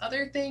there's this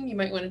other thing, you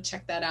might want to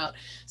check that out.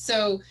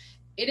 So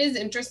it is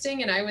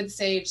interesting, and I would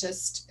say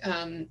just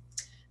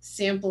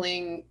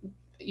sampling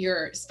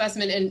your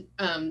specimen,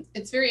 and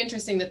it's very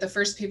interesting that the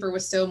first paper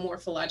was so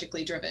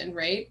morphologically driven,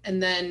 right?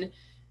 And then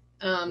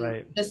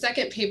the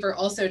second paper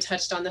also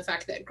touched on the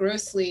fact that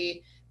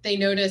grossly they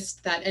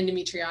noticed that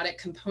endometriotic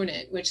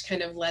component, which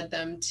kind of led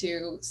them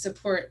to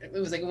support, it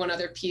was like one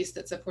other piece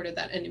that supported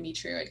that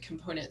endometrioid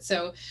component.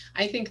 So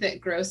I think that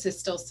gross is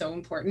still so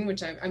important,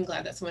 which I'm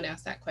glad that someone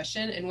asked that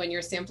question. And when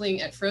you're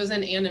sampling at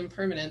frozen and in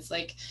permanence,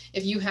 like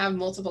if you have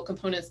multiple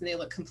components and they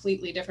look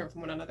completely different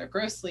from one another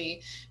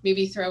grossly,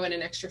 maybe throw in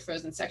an extra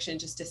frozen section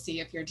just to see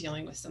if you're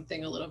dealing with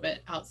something a little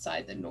bit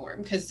outside the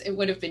norm, because it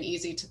would have been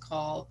easy to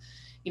call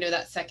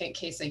that second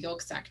case a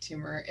yolk sac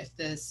tumor if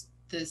this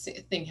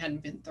thing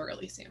hadn't been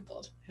thoroughly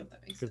sampled. I hope that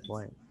makes sense. Good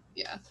point.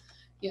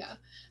 Yeah.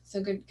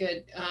 So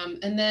good.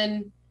 And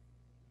then,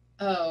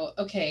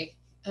 okay.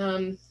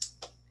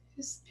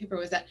 Whose paper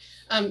was that?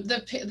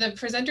 The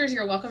presenters,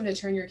 you're welcome to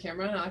turn your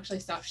camera on. I'll actually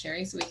stop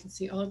sharing so we can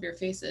see all of your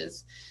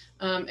faces.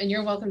 And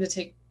you're welcome to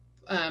take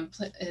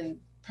and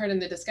part in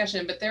the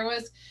discussion. But there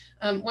was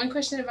one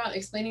question about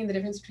explaining the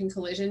difference between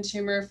collision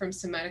tumor from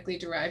somatically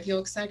derived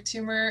yolk sac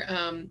tumor.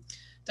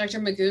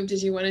 Dr. Mahgoub,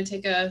 did you want to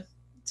take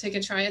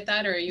a try at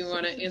that, or you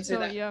want to answer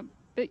that? Yeah,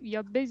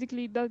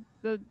 basically that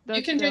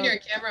you can turn your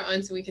camera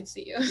on so we can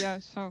see you. Yeah,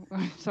 so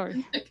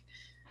sorry.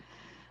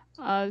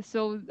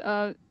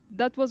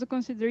 That was a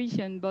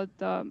consideration, but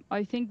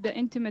I think the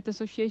intimate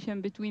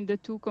association between the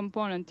two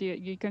components,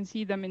 you can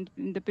see them in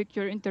the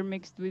picture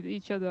intermixed with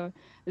each other,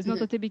 is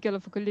not a typical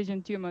of a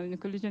collision tumor. In a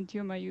collision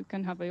tumor, you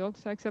can have a yolk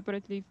sac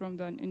separately from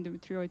the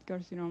endometrioid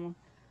carcinoma.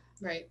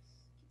 Right.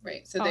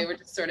 So they were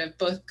just sort of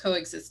both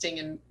coexisting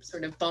and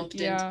sort of bumped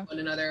into one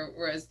another,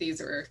 whereas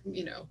these were,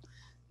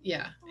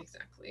 yeah,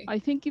 exactly. I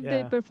think if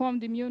they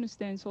performed immune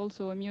stains,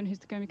 also immune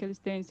histochemical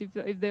stains, if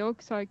the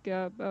yolk sac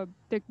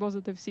take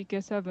positive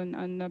CK7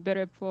 and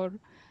BREP4,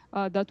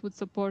 that would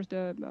support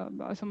a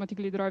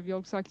somatically derived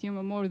yolk sac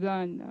tumor more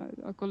than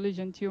a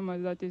collision tumor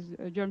that is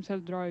germ cell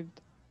derived.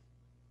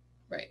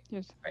 Right.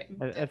 Yes. Right.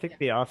 I think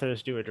the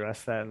authors do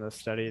address that in the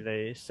study.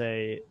 They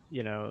say,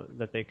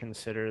 that they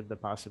considered the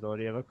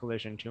possibility of a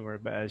collision tumor,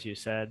 but as you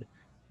said,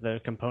 the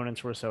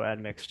components were so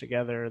admixed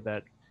together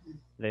that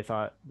they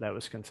thought that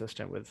was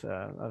consistent with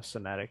a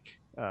somatic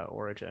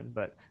origin.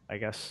 But I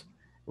guess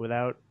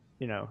without,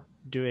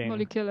 doing,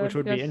 molecular, which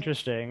would be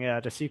interesting,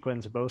 to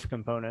sequence both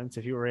components.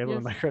 If you were able to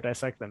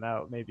microdissect them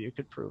out, maybe you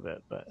could prove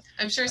it. But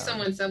I'm sure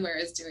someone somewhere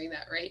is doing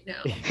that right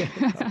now.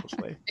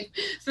 Probably.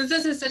 Since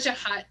this is such a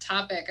hot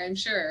topic, I'm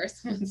sure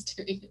someone's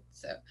doing it.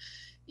 So,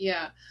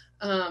 yeah.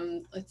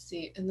 Let's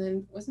see. And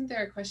then wasn't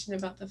there a question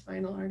about the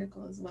final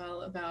article as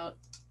well about?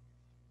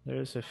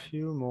 There's a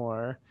few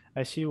more.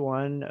 I see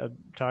one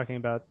talking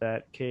about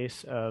that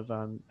case of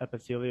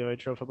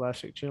epithelioid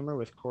trophoblastic tumor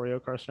with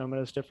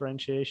choriocarcinoma as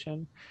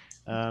differentiation,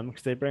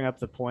 because they bring up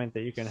the point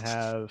that you can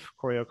have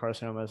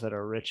choriocarcinomas that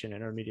are rich in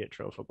intermediate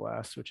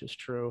trophoblasts, which is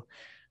true.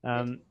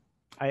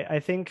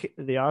 I think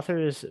the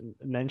authors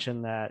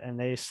mention that, and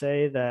they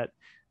say that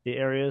the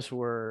areas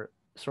were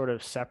sort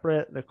of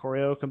separate. The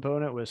choreo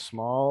component was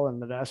small,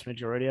 and the vast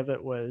majority of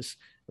it was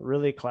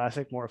really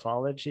classic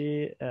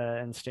morphology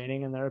and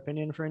staining, in their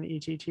opinion, for an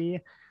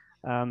ETT.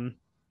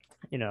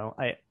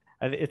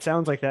 It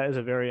sounds like that is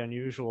a very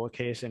unusual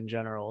case in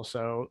general.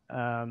 So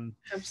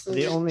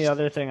the only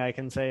other thing I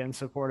can say in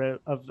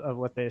support of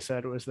what they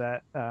said was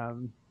that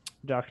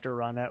Dr.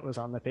 Ronette was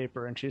on the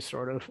paper, and she's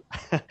sort of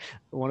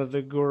one of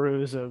the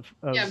gurus of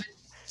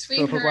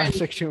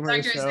trophoblastic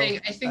tumors. So I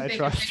think they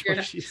can figure it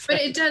out.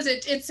 But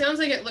it sounds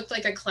like it looked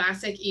like a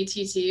classic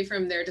ETT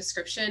from their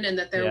description, and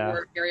that there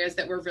were areas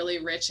that were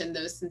really rich in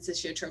those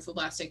syncytial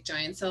trophoblastic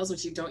giant cells,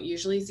 which you don't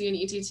usually see in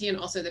ETT. And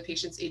also the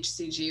patient's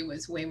HCG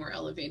was way more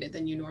elevated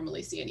than you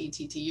normally see in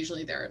ETT.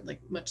 Usually they're like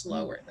much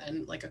lower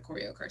than like a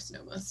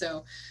choriocarcinoma.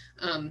 So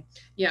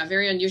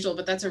very unusual,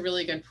 but that's a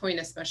really good point,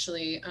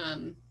 especially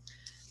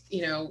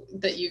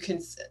that you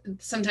can,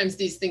 sometimes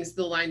these things,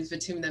 the lines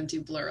between them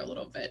do blur a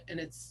little bit, and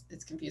it's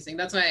confusing.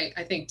 That's why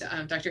I think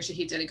Dr.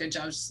 Shahid did a good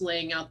job just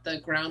laying out the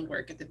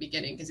groundwork at the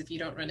beginning, because if you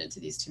don't run into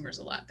these tumors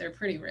a lot, they're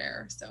pretty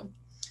rare. So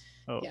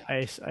Oh,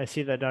 Yeah. I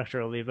see that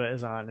Dr. Oliva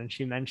is on, and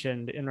she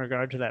mentioned in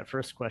regard to that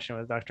first question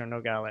with Dr.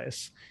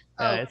 Nogales,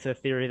 it's a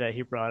theory that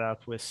he brought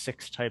up with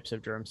 6 types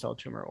of germ cell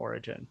tumor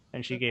origin,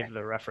 and she gave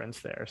the reference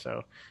there.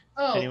 So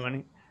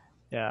anyone,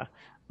 yeah,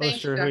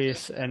 Thank you, Dr.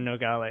 Osterhuis and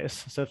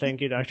Nogales. So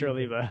thank you, Dr.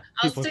 Oliva.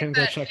 I'll People stick can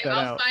go check that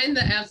I'll out. find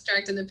the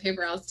abstract in the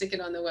paper. I'll stick it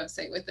on the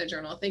website with the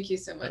journal. Thank you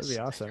so much. That would be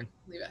awesome.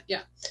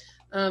 Yeah,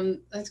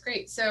 that's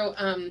great. So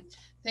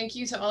thank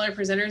you to all our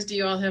presenters. Do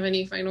you all have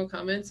any final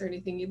comments or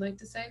anything you'd like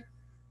to say?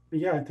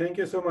 Yeah, thank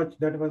you so much.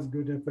 That was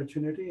good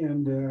opportunity,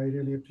 and I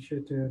really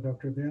appreciate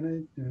Dr.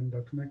 Bennett and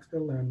Dr.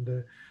 Maxwell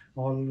and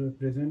all the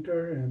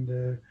presenter.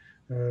 And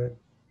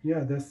yeah,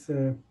 that's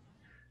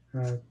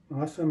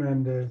awesome,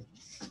 and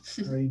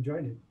I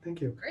enjoyed it. Thank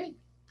you. Great,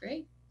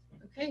 great.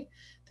 Okay,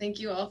 thank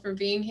you all for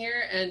being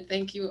here, and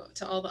thank you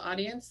to all the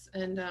audience.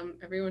 And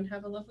everyone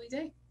have a lovely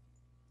day.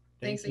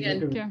 Thanks again.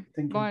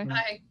 Thank you. Bye.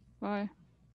 Bye. Bye.